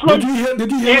 guys, and Muslims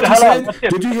did you hear what he said?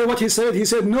 Did you hear what he said? He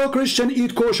said no Christian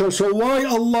eat kosher. So why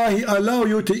Allah allow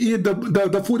you to eat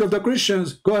the food of the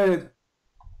Christians? Go ahead.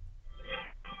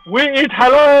 We eat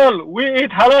halal. No, we eat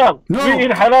halal,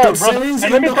 brother. And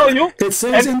let me tell you, it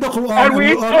says in the Quran, and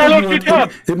we eat Ahlul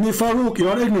Kitab. Ibn Farooq, you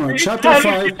are ignorant. Chapter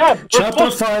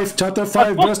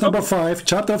 5, verse number 5.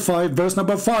 Chapter 5, verse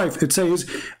number 5. It says,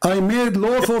 I made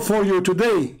lawful for you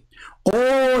today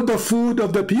all the food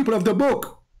of the people of the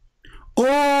book.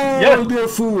 All their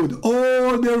food.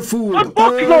 What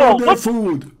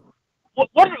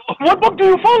book do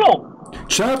you follow?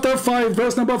 Chapter 5,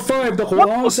 verse number 5. The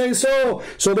Quran says so.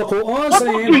 So the Quran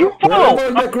saying,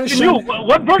 the Christian,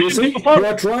 what version do you follow? You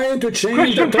are trying to change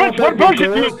Christian the topic what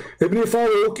version because Ibn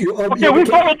Farooq, we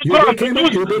follow the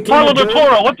Quran. Follow the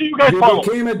Torah. What do you guys follow? You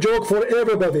became a joke for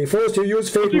everybody. First you use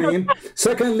fake name.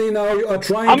 Secondly, now you are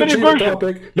trying to change the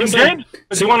topic. Listen,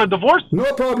 do you want a divorce?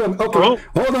 No problem. Okay,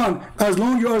 hold on. As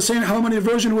long as you are saying how many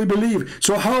versions we believe.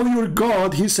 So how your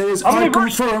God, he says, I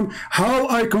confirm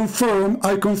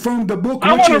the book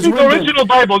I which want is to read the original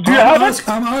Bible. Do you have it?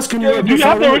 I'm asking you. Do you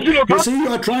have the original Bible? You see, you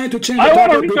are trying to change the topic. I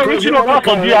want to read the original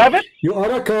Bible. Do you have it? You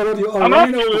are a coward. You are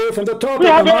running away from the topic. We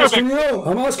have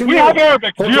I'm asking you. We have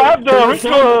Arabic. Do you have the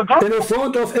original Gospel? In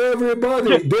front of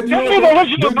everybody. Tell me the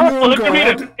original Gospel. Let me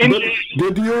read it.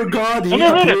 Did your God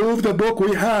approve the book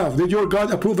we have? Did your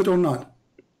God approve it or not?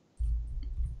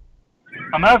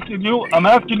 I'm asking you,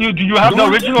 do you have the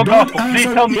original Gospel? Please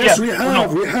tell me yes. We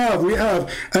have.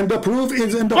 And the proof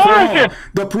is in the Quran.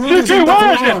 The proof is in the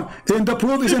Quran. And the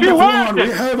proof is in the Quran.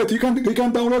 We have it. You can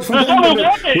download from the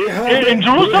internet. We have it. In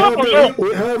Jerusalem?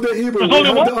 We have the Hebrew. We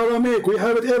have the Aramaic. We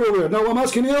have it everywhere. Now I'm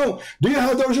asking you, do you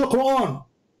have the original Quran?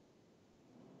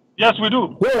 Yes, we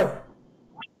do. Where?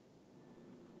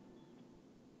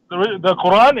 The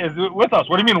Quran is with us.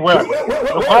 What do you mean where?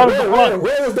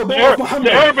 Where is the book of Muhammad?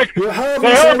 The Arabic. You have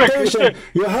recitation.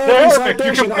 You have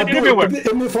recitation.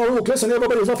 Ibn Farooq, listen,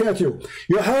 everybody is laughing at you.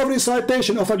 You have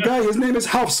recitation of a guy, his name is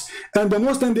Hafs, and the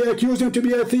Muslim, they accuse him to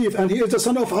be a thief, and he is the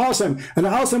son of Asim, and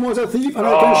Asim was a thief, and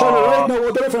I can show you right now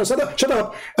what the reference. Shut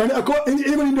up. And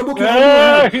even in the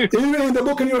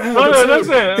book in your hand,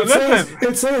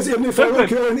 it says Ibn Farooq,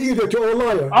 you're an idiot, you're a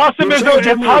liar. Asim is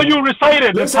how you recite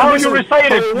it. It's how you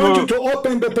recite it. I want you to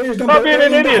open the page number 8. Stop being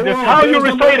an idiot. It's how you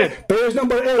recite it. Page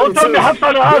number 8. Don't tell me Hafs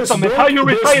al-Asim. It's how you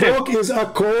recite it. This book is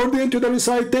according to the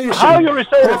recitation how you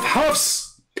recite of Hafs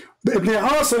Ibn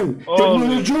Asim, Ibn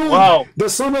Nujum, the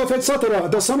son of etc.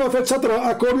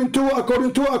 According to.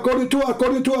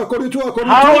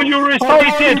 How you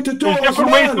recite it? There's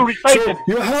different ways to recite it.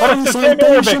 You have a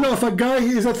recitation of a guy,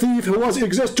 he is a thief who was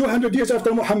exist 200 years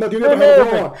after Muhammad. You never heard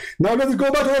of war. Now let's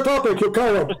go back to the topic, you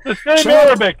coward. It's the same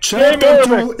Arabic. Chapter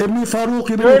 2, Ibn Farooq,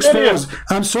 Ibn exposed.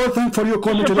 I'm so thankful you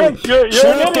called me today.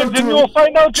 Chapter 2, you'll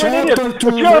find out you're an idiot.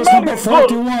 Chapter 2, verse number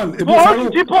 41. Go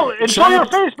hug people. Enjoy your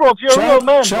face, bro. If you're a real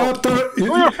man, bro. chapter.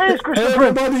 Show your face, Christian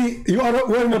everybody, you are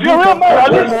wearing a burqa.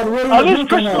 You're real man. At least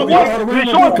Christian they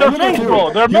show up their face,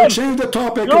 bro. They're men. You change the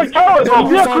topic. You're a coward, bro.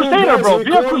 Be a crusader, bro.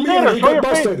 Be a crusader. Show your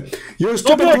face. You're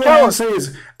stupid when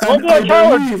says, and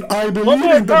I believe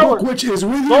in the book which is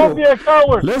with you. Don't be a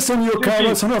coward. Listen, you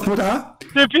coward, son of Mut'ah.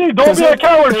 CP, don't be a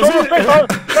coward. Show your face.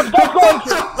 Let's both go on.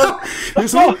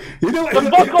 Let's go. Let's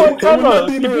both go on camera.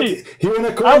 CP.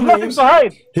 I have nothing to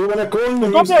hide. He wanna call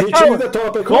me. Don't be a coward.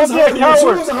 Don't be a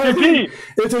coward. CP.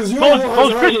 It is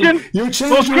those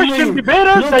Christian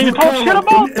debaters that you talk shit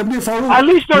about. At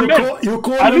least they're men.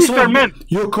 At least they're men.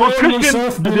 Those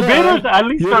Christian debaters, at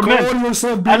least they're men.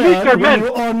 At least they're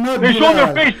men. They show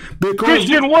their face.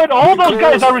 Christian Wood, all those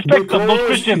guys, I respect them. Those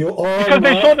Christians, because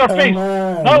they show their face.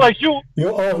 Not like you.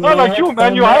 Not like you,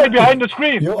 man. You hide behind the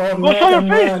screen. Go show your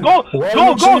face. Go,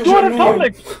 do it in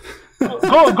public.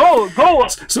 Go.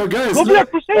 So guys, go be a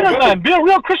crusader, man. Be a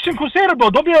real Christian crusader,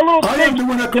 bro. Don't be a little I am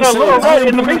doing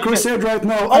a crusade right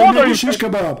now. I'm making shish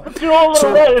kebab. So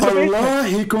Allah,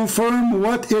 He confirmed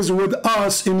what is with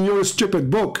us in your stupid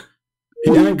book.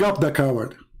 He hung up the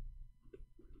coward.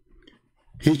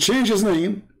 He changed his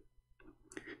name.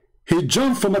 He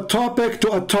jumped from a topic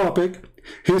to a topic.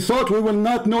 He thought we will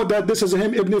not know that this is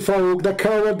him, Ibn Farooq, the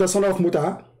coward, the son of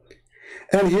Mut'ah.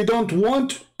 And he don't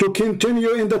want to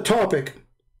continue in the topic.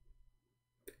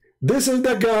 This is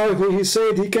the guy who he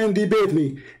said he can debate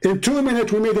me. In 2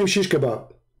 minutes we made him shish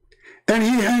kebab. And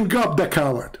he hung up the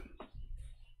coward.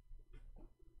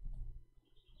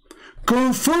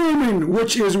 Confirming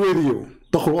which is with you,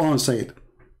 the Quran said.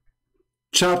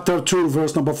 Chapter 2,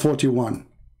 verse number 41.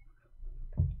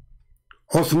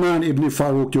 Uthman ibn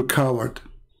Farooq, you coward.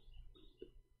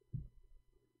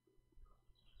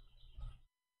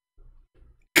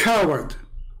 Coward.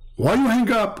 Why you hang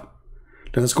up?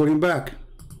 Let's call him back.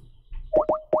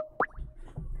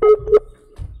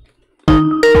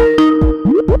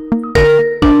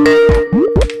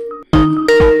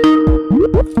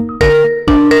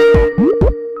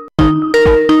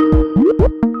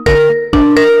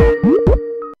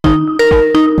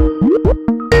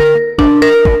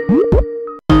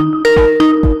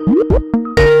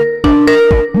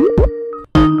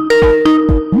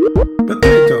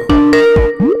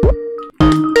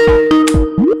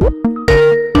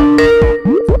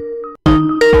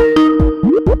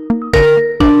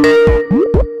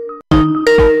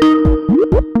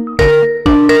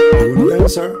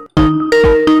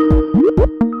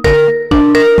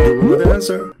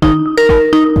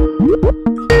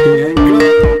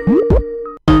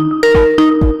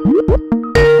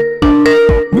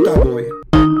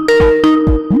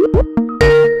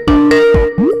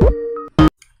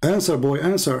 Answer, boy,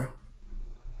 answer.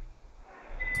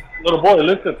 Little boy,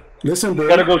 listen. Listen, boy.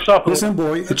 Gotta go shopping. Listen,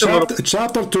 boy.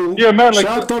 Chapter 2. Be a man like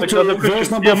chapter 2, verse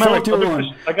number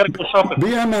 41. I gotta go shopping.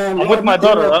 Be a man. I'm with my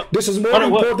daughter. This is more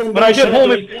important than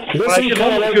shopping. Listen,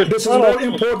 Carl, this is more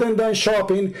important than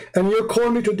shopping, and you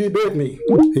call me to debate me.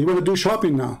 You want to do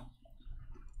shopping now?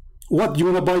 What, you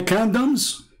want to buy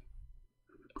condoms?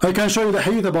 I can show you the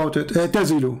hadith about it.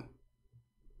 Tazilu.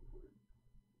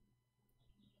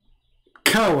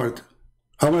 Coward.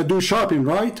 I want to do shopping,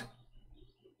 right?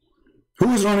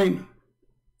 Who is running?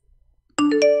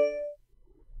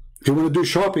 You want to do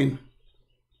shopping?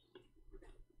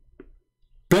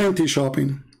 Panty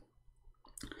shopping.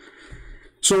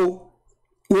 So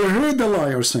we heard the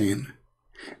liar saying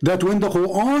that when the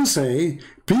Quran say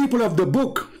people of the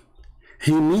book,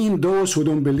 he mean those who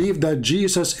don't believe that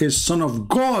Jesus is Son of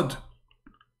God.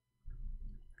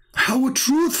 How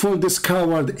truthful this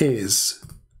coward is.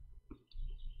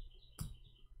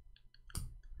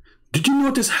 Did you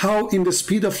notice how in the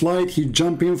speed of light he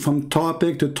jumping from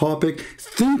topic to topic,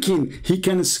 thinking he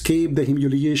can escape the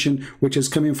humiliation which is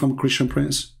coming from Christian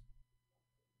Prince?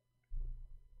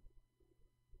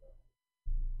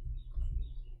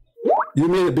 You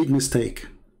made a big mistake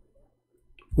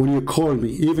when you called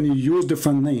me, even you used a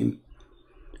different name.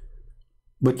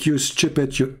 But you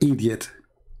stupid, you idiot.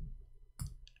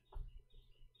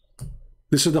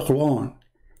 This is the Quran.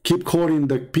 Keep calling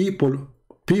the people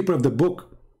of the book,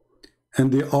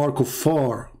 and they are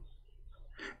kuffar.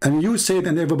 And you said,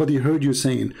 and everybody heard you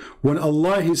saying, when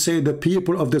Allah, he said the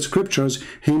people of the scriptures,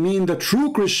 he mean the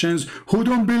true Christians who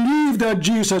don't believe that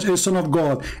Jesus is Son of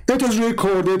God. It is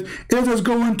recorded. It is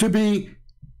going to be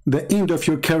the end of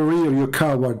your career, you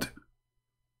coward.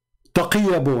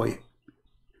 Taqiyya boy.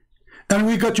 And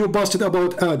we got you busted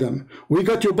about Adam. We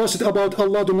got you busted about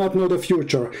Allah do not know the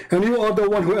future. And you are the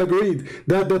one who agreed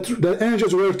that the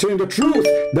angels were telling the truth,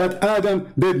 that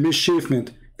Adam did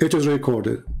mischievement. It is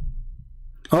recorded.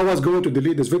 I was going to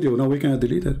delete this video. Now we cannot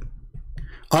delete it.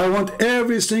 I want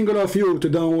every single of you to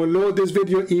download this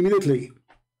video immediately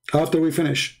after we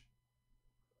finish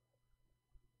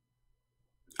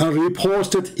and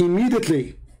repost it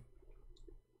immediately.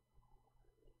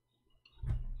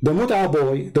 The Mut'a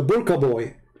boy, the Burqa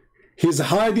boy, he's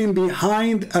hiding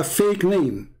behind a fake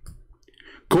name,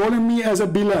 calling me as a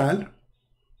Bilal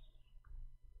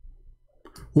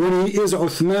when he is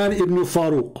Uthman ibn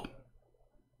Farooq.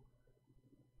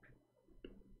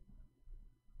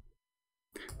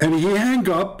 And he hang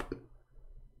up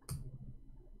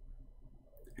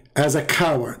as a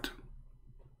coward.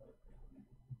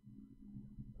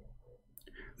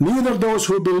 Neither those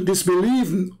who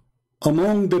disbelieve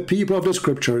among the people of the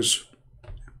scriptures.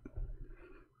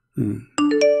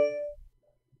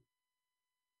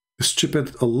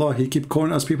 Stupid Allah, he keep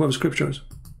calling us people of scriptures.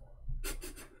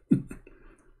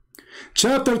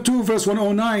 Chapter 2 verse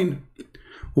 109.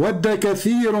 وَدَّ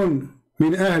كَثِيرٌ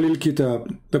مِنْ أَهْلِ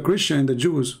الْكِتَابِ. The Christian and the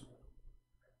Jews,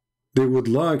 they would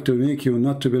like to make you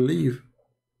not to believe.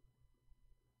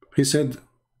 He said,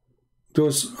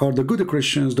 those are the good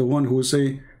Christians, the one who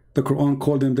say the Quran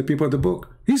called them the people of the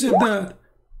book. He said that.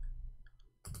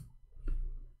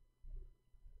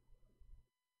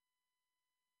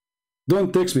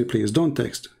 Don't text me, please. Don't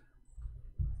text.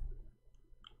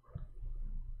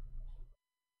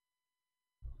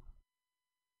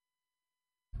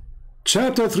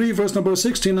 Chapter 3, verse number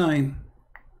 69.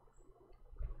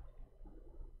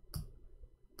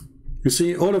 You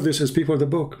see, all of this is people of the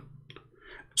book.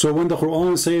 So when the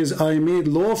Quran says, I made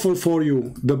lawful for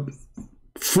you the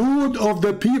food of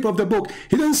the people of the book,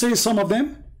 he didn't say some of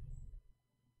them.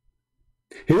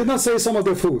 He did not say some of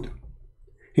the food.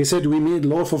 He said, we made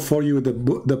lawful for you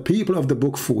the people of the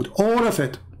book food, all of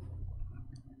it.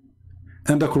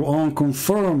 And the Quran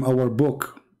confirmed our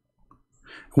book.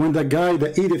 When the guy,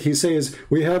 the idiot, he says,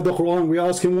 we have the Quran, we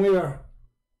ask him where?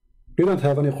 You don't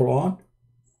have any Quran.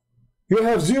 You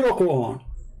have zero Quran.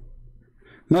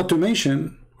 Not to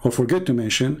mention, or forget to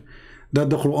mention, that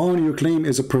the Quran you claim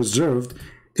is preserved,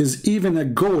 is even a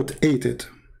goat ate it.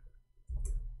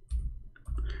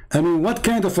 I mean, what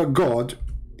kind of a God?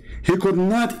 He could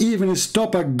not even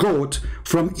stop a goat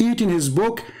from eating his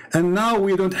book, and now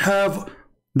we don't have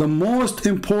the most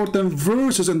important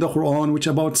verses in the Quran, which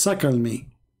about suckle me.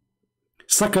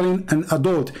 Suckling an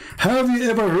adult. Have you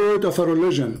ever heard of a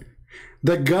religion?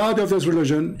 The God of this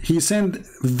religion, he sent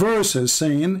verses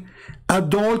saying,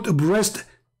 adult breast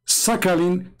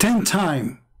suckling 10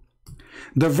 times.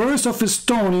 The verse of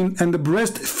stoning and the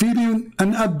breastfeeding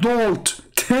an adult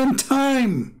 10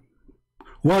 times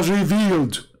was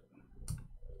revealed.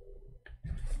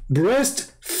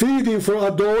 Breastfeeding for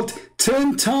adult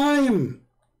 10 times.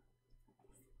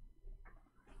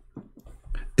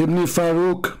 Ibn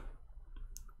Farooq,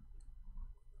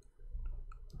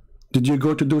 did you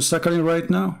go to do suckling right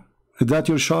now? Is that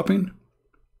your shopping?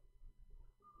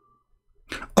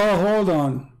 Oh, hold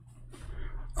on.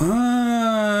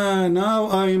 Ah, now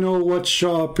I know what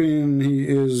shopping he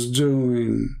is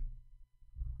doing.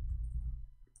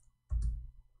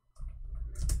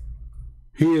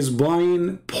 He is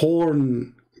buying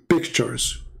porn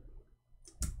pictures.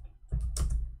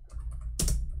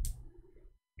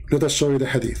 Let us show you the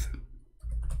hadith.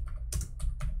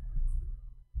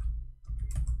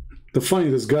 The funny,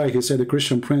 this guy, he said the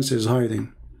Christian prince is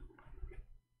hiding.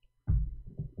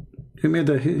 You made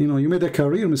a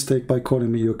career mistake by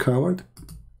calling me you coward.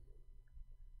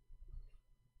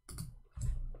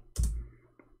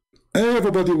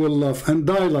 Everybody will laugh and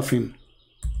die laughing.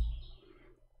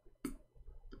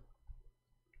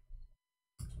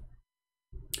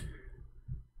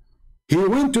 He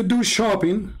went to do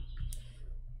shopping,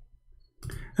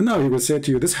 and now he will say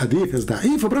to you, this hadith is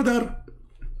da'if, brother.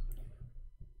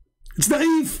 It's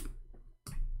da'if.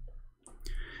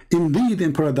 Indeed,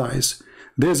 in paradise,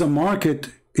 there's a market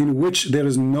in which there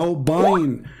is no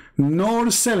buying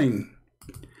nor selling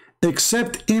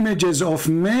except images of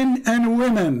men and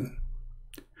women.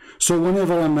 So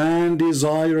whenever a man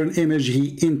desires an image,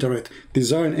 he enter it.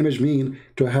 Desire an image means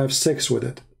to have sex with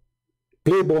it.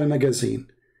 Playboy magazine.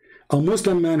 A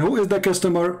Muslim man, who is the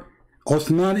customer?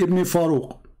 Uthman ibn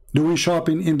Farooq, doing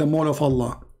shopping in the mall of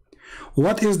Allah.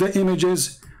 What is the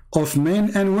images of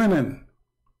men and women?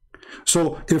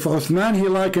 So if Uthman, he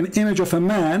like an image of a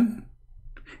man,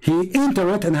 he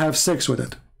enter it and have sex with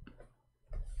it.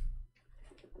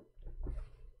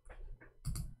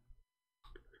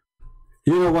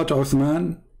 You know what,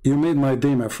 Uthman? You made my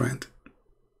day, my friend.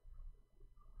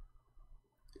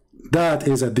 That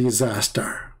is a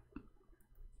disaster.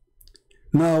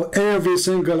 Now every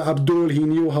single Abdul, he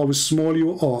knew how small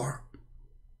you are.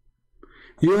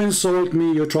 You insult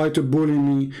me, you try to bully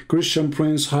me, Christian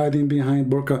prince hiding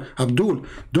behind burqa. Abdul,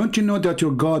 don't you know that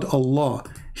your God Allah,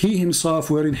 He Himself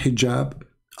wearing hijab?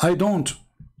 I don't.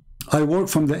 I work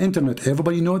from the internet.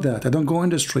 Everybody know that. I don't go in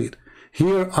the street.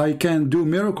 Here I can do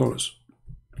miracles.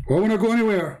 I want to go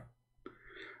anywhere.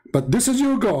 But this is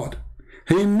your God.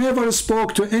 He never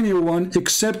spoke to anyone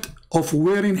except of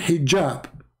wearing hijab.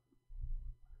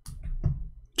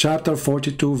 Chapter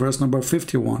 42, verse number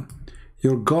 51.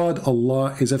 Your God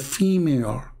Allah is a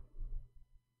female.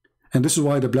 And this is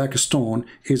why the black stone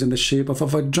is in the shape of a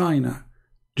vagina.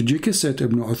 Did you kiss it,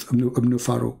 Ibn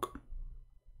Farooq?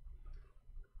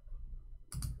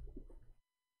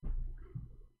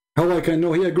 How I can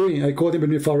know? He agreed. I called him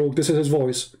Ibn Farooq. This is his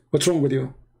voice. What's wrong with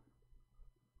you?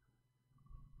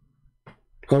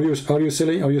 Are you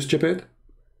silly? Are you stupid?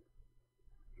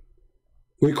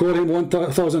 We called him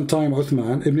 1,000 times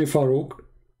Uthman Ibn Farooq,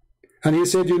 and he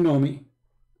said, you know me.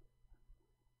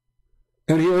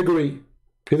 And he agreed.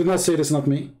 He did not say this is not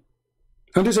me.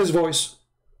 And this is his voice.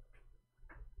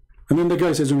 And then the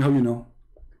guy says, how you know?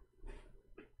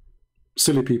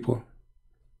 Silly people.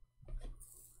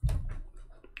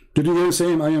 Did you hear him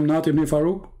saying, I am not Ibn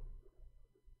Farooq?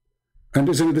 And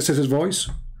isn't this is his voice?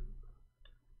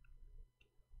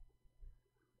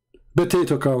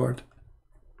 Potato coward.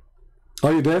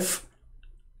 Are you deaf?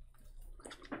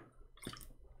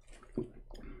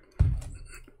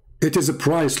 It is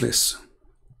priceless.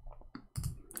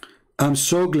 I'm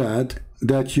so glad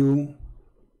that you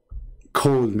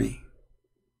called me.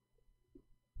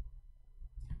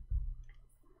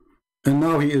 And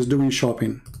now he is doing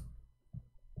shopping.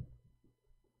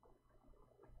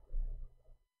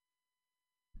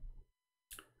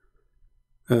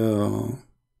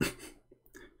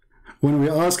 When we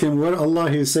ask him where Allah,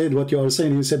 he said what you are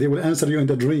saying, he said he will answer you in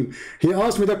the dream. He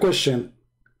asked me the question.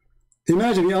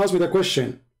 Imagine he asked me the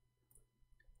question.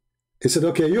 He said,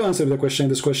 okay, you answer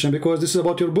this question, because this is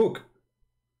about your book.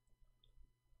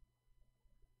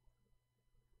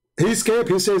 He escaped.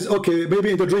 He says, okay,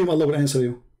 maybe in the dream Allah will answer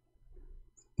you.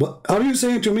 But are you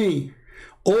saying to me,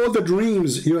 all the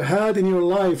dreams you had in your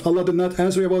life, Allah did not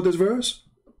answer you about this verse?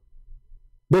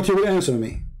 But He will answer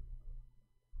me.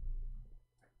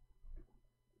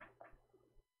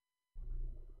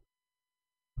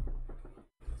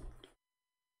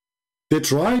 They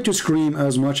try to scream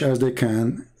as much as they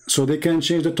can, so they can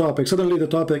change the topic. Suddenly the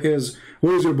topic is,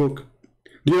 where is your book?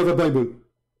 Do you have a Bible?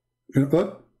 You know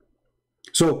what?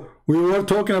 So we were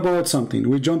talking about something,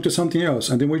 we jumped to something else,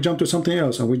 and then we jumped to something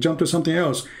else, and we jumped to something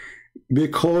else.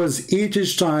 Because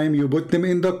each time you put them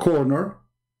in the corner,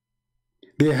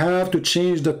 they have to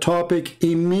change the topic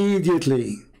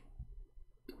immediately.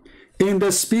 In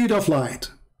the speed of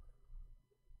light.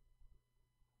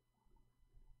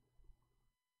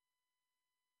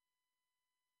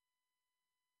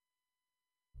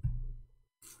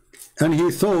 And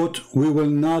he thought we will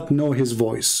not know his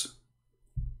voice.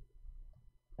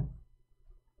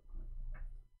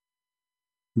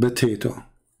 Potato.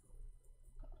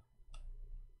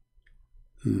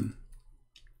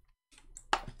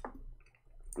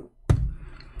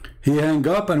 He hung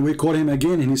up and we called him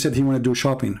again and he said he wanted to do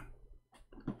shopping.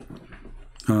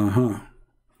 He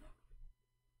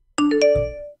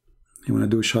want to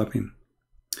do shopping.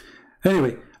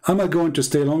 Anyway, I'm not going to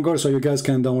stay longer so you guys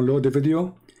can download the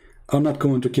video. I'm not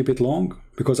going to keep it long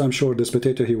because I'm sure this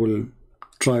potato, he will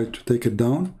try to take it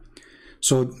down.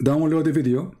 So download the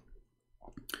video.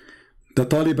 The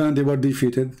Taliban, they were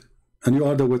defeated and you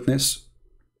are the witness.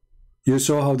 You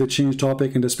saw how they changed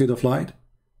topic in the speed of light.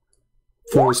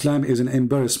 For Islam is an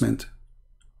embarrassment.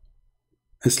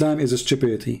 Islam is a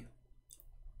stupidity.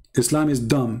 Islam is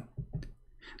dumb.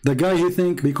 The guy, he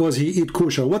think because he eat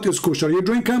kosher. What is kosher? You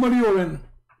drink camel urine.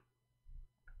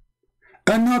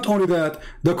 And not only that,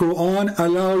 the Quran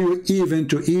allow you even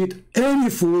to eat any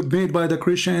food made by the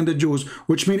Christian and the Jews,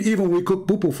 which means even we cook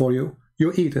poo-poo for you,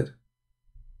 you eat it.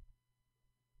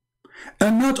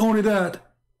 And not only that,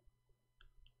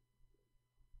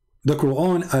 the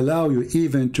Quran allow you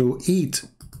even to eat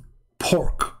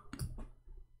pork.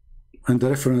 And the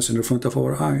reference in the front of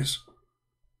our eyes.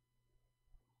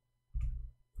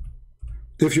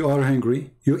 If you are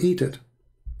hungry, you eat it.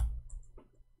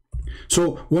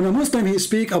 So when a Muslim, he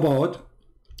speak about,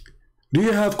 do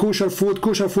you have kosher food?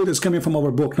 Kosher food is coming from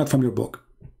our book, not from your book.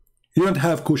 You don't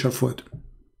have kosher food.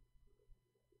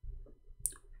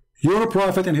 Your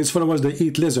prophet and his followers, they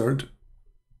eat lizard.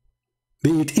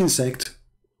 They eat insect.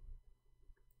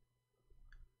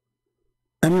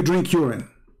 And you drink urine.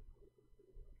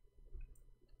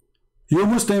 You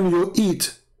Muslim, you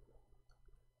eat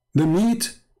the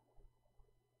meat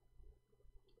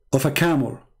of a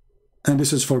camel. And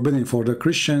this is forbidden for the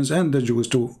Christians and the Jews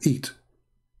to eat.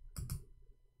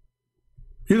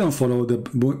 You don't follow the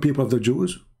people of the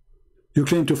Jews. You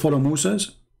claim to follow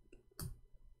Moses.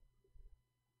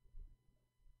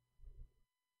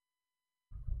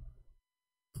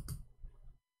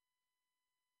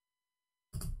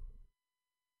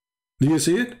 Do you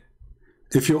see it?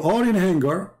 If you are in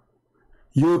hunger,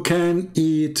 you can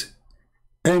eat.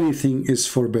 Anything is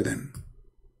forbidden.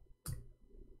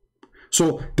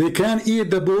 So they can eat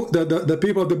the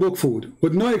people of the book food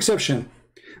with no exception.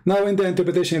 Now in the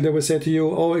interpretation they will say to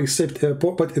you, oh, except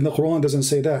but in the Quran doesn't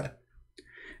say that.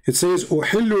 It says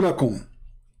أُحِلُّ لَكُمْ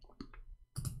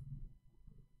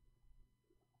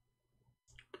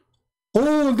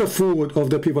all the food of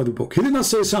the people of the book. He did not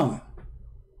say some.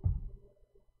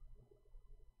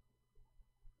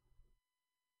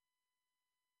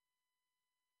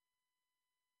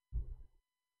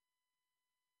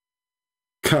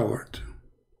 Coward.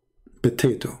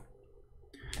 Potato.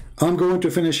 I'm going to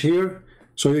finish here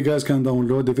so you guys can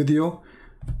download the video.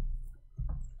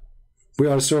 We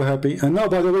are so happy. And now,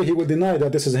 by the way, he will deny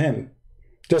that this is him.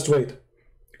 Just wait.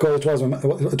 Because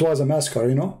it was a massacre,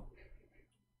 you know.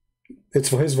 It's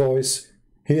for his voice.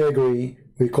 He agreed.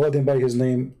 We called him by his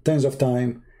name tens of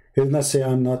times. He did not say,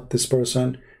 I'm not this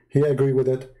person. He agreed with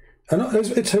it. And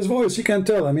it's his voice. You can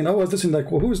tell. I mean, I was listening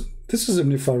like, well, who's this? Is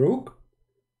Ibn Farooq?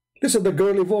 This is the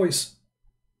girly voice.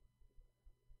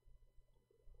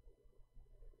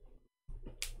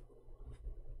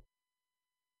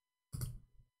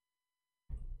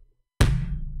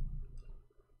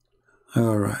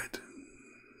 All right.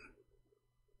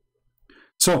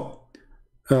 So,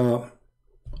 I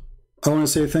want to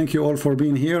say thank you all for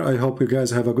being here. I hope you guys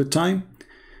have a good time.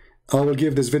 I will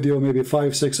give this video maybe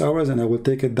 5-6 hours and I will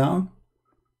take it down.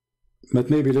 But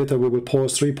maybe later we will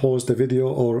repost the video,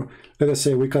 or let us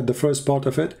say we cut the first part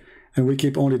of it and we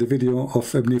keep only the video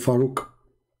of Ibn Farooq.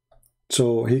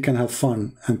 So he can have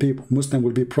fun and people, Muslim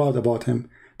will be proud about him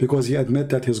because he admit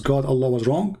that his God, Allah, was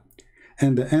wrong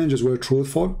and the angels were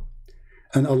truthful.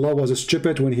 And Allah was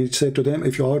stupid when he said to them,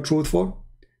 if you are truthful.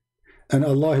 And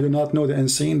Allah, he did not know the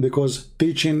unseen, because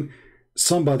teaching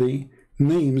somebody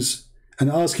names and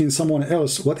asking someone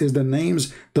else what is the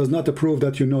names does not prove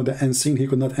that you know the unseen. He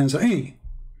could not answer any.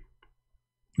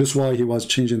 That's why he was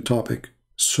changing topic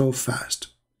so fast.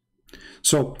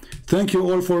 So thank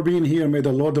you all for being here. May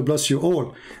the Lord bless you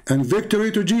all. And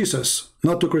victory to Jesus,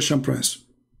 not to Christian Prince.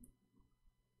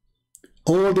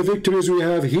 All the victories we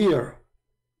have here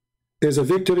is a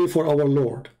victory for our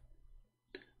Lord.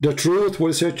 The truth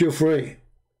will set you free.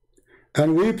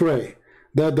 And we pray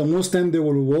that the Muslim, they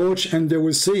will watch and they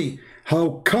will see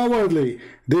how cowardly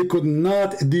they could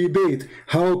not debate,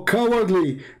 how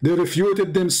cowardly they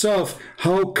refuted themselves,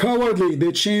 how cowardly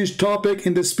they changed topic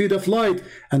in the speed of light,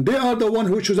 and they are the one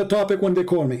who choose a topic when they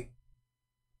call me.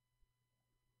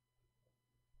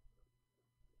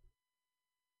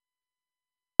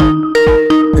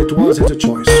 It was his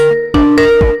choice.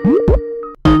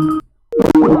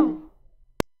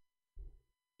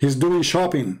 He's doing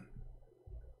shopping.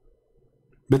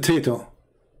 Potato.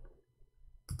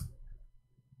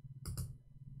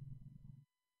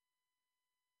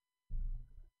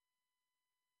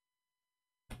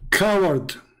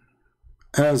 Coward,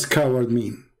 as coward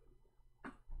mean.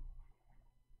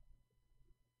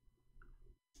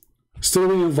 Still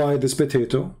we invite this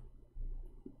potato.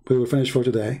 We will finish for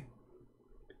today.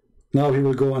 Now he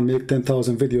will go and make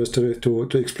 10,000 videos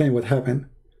to explain what happened,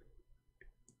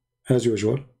 as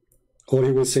usual. Or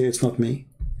he will say it's not me.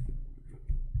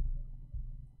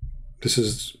 This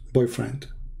is boyfriend.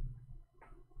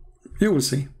 You will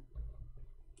see.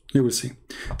 You will see.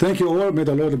 Thank you all. May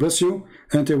the Lord bless you.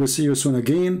 Until we see you soon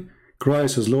again.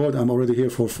 Christ is Lord. I'm already here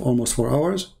for almost 4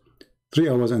 hours. 3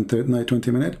 hours and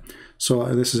 20 minutes. So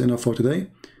this is enough for today.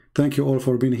 Thank you all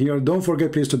for being here. Don't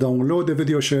forget please to download the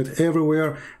video, share it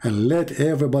everywhere, and let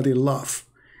everybody laugh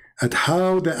at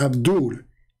how the Abdul,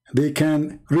 they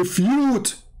can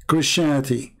refute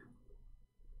Christianity.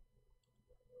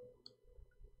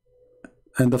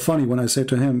 And the funny, when I say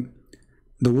to him,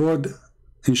 the word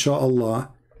Insha'Allah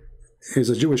is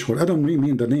a Jewish word. I don't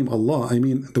mean the name Allah. I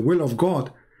mean the will of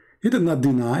God. He did not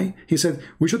deny. He said,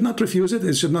 we should not refuse it.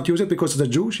 We should not use it because it's a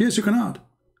Jewish. Yes, you cannot.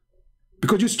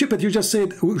 Because you're stupid. You just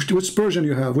said which version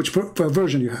you have, which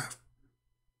version you have.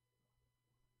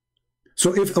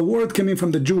 So if a word came in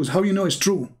from the Jews, how you know it's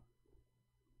true?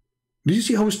 Do you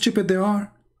see how stupid they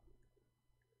are?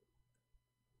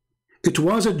 It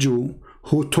was a Jew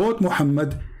who taught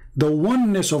Muhammad the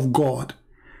oneness of God.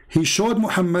 He showed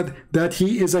Muhammad that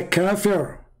he is a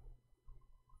kafir.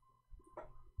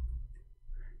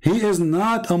 He is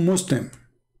not a Muslim.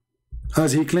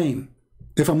 as he claimed,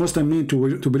 if a Muslim mean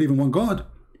to believe in one God.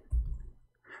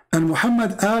 And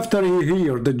Muhammad, after he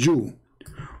heard the Jew,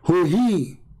 who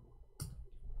he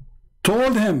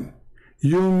told him,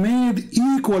 you made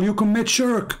equal, you commit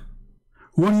shirk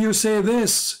when you say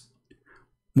this.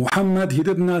 Muhammad, he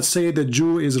did not say the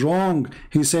Jew is wrong.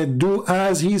 He said, do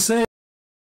as he said.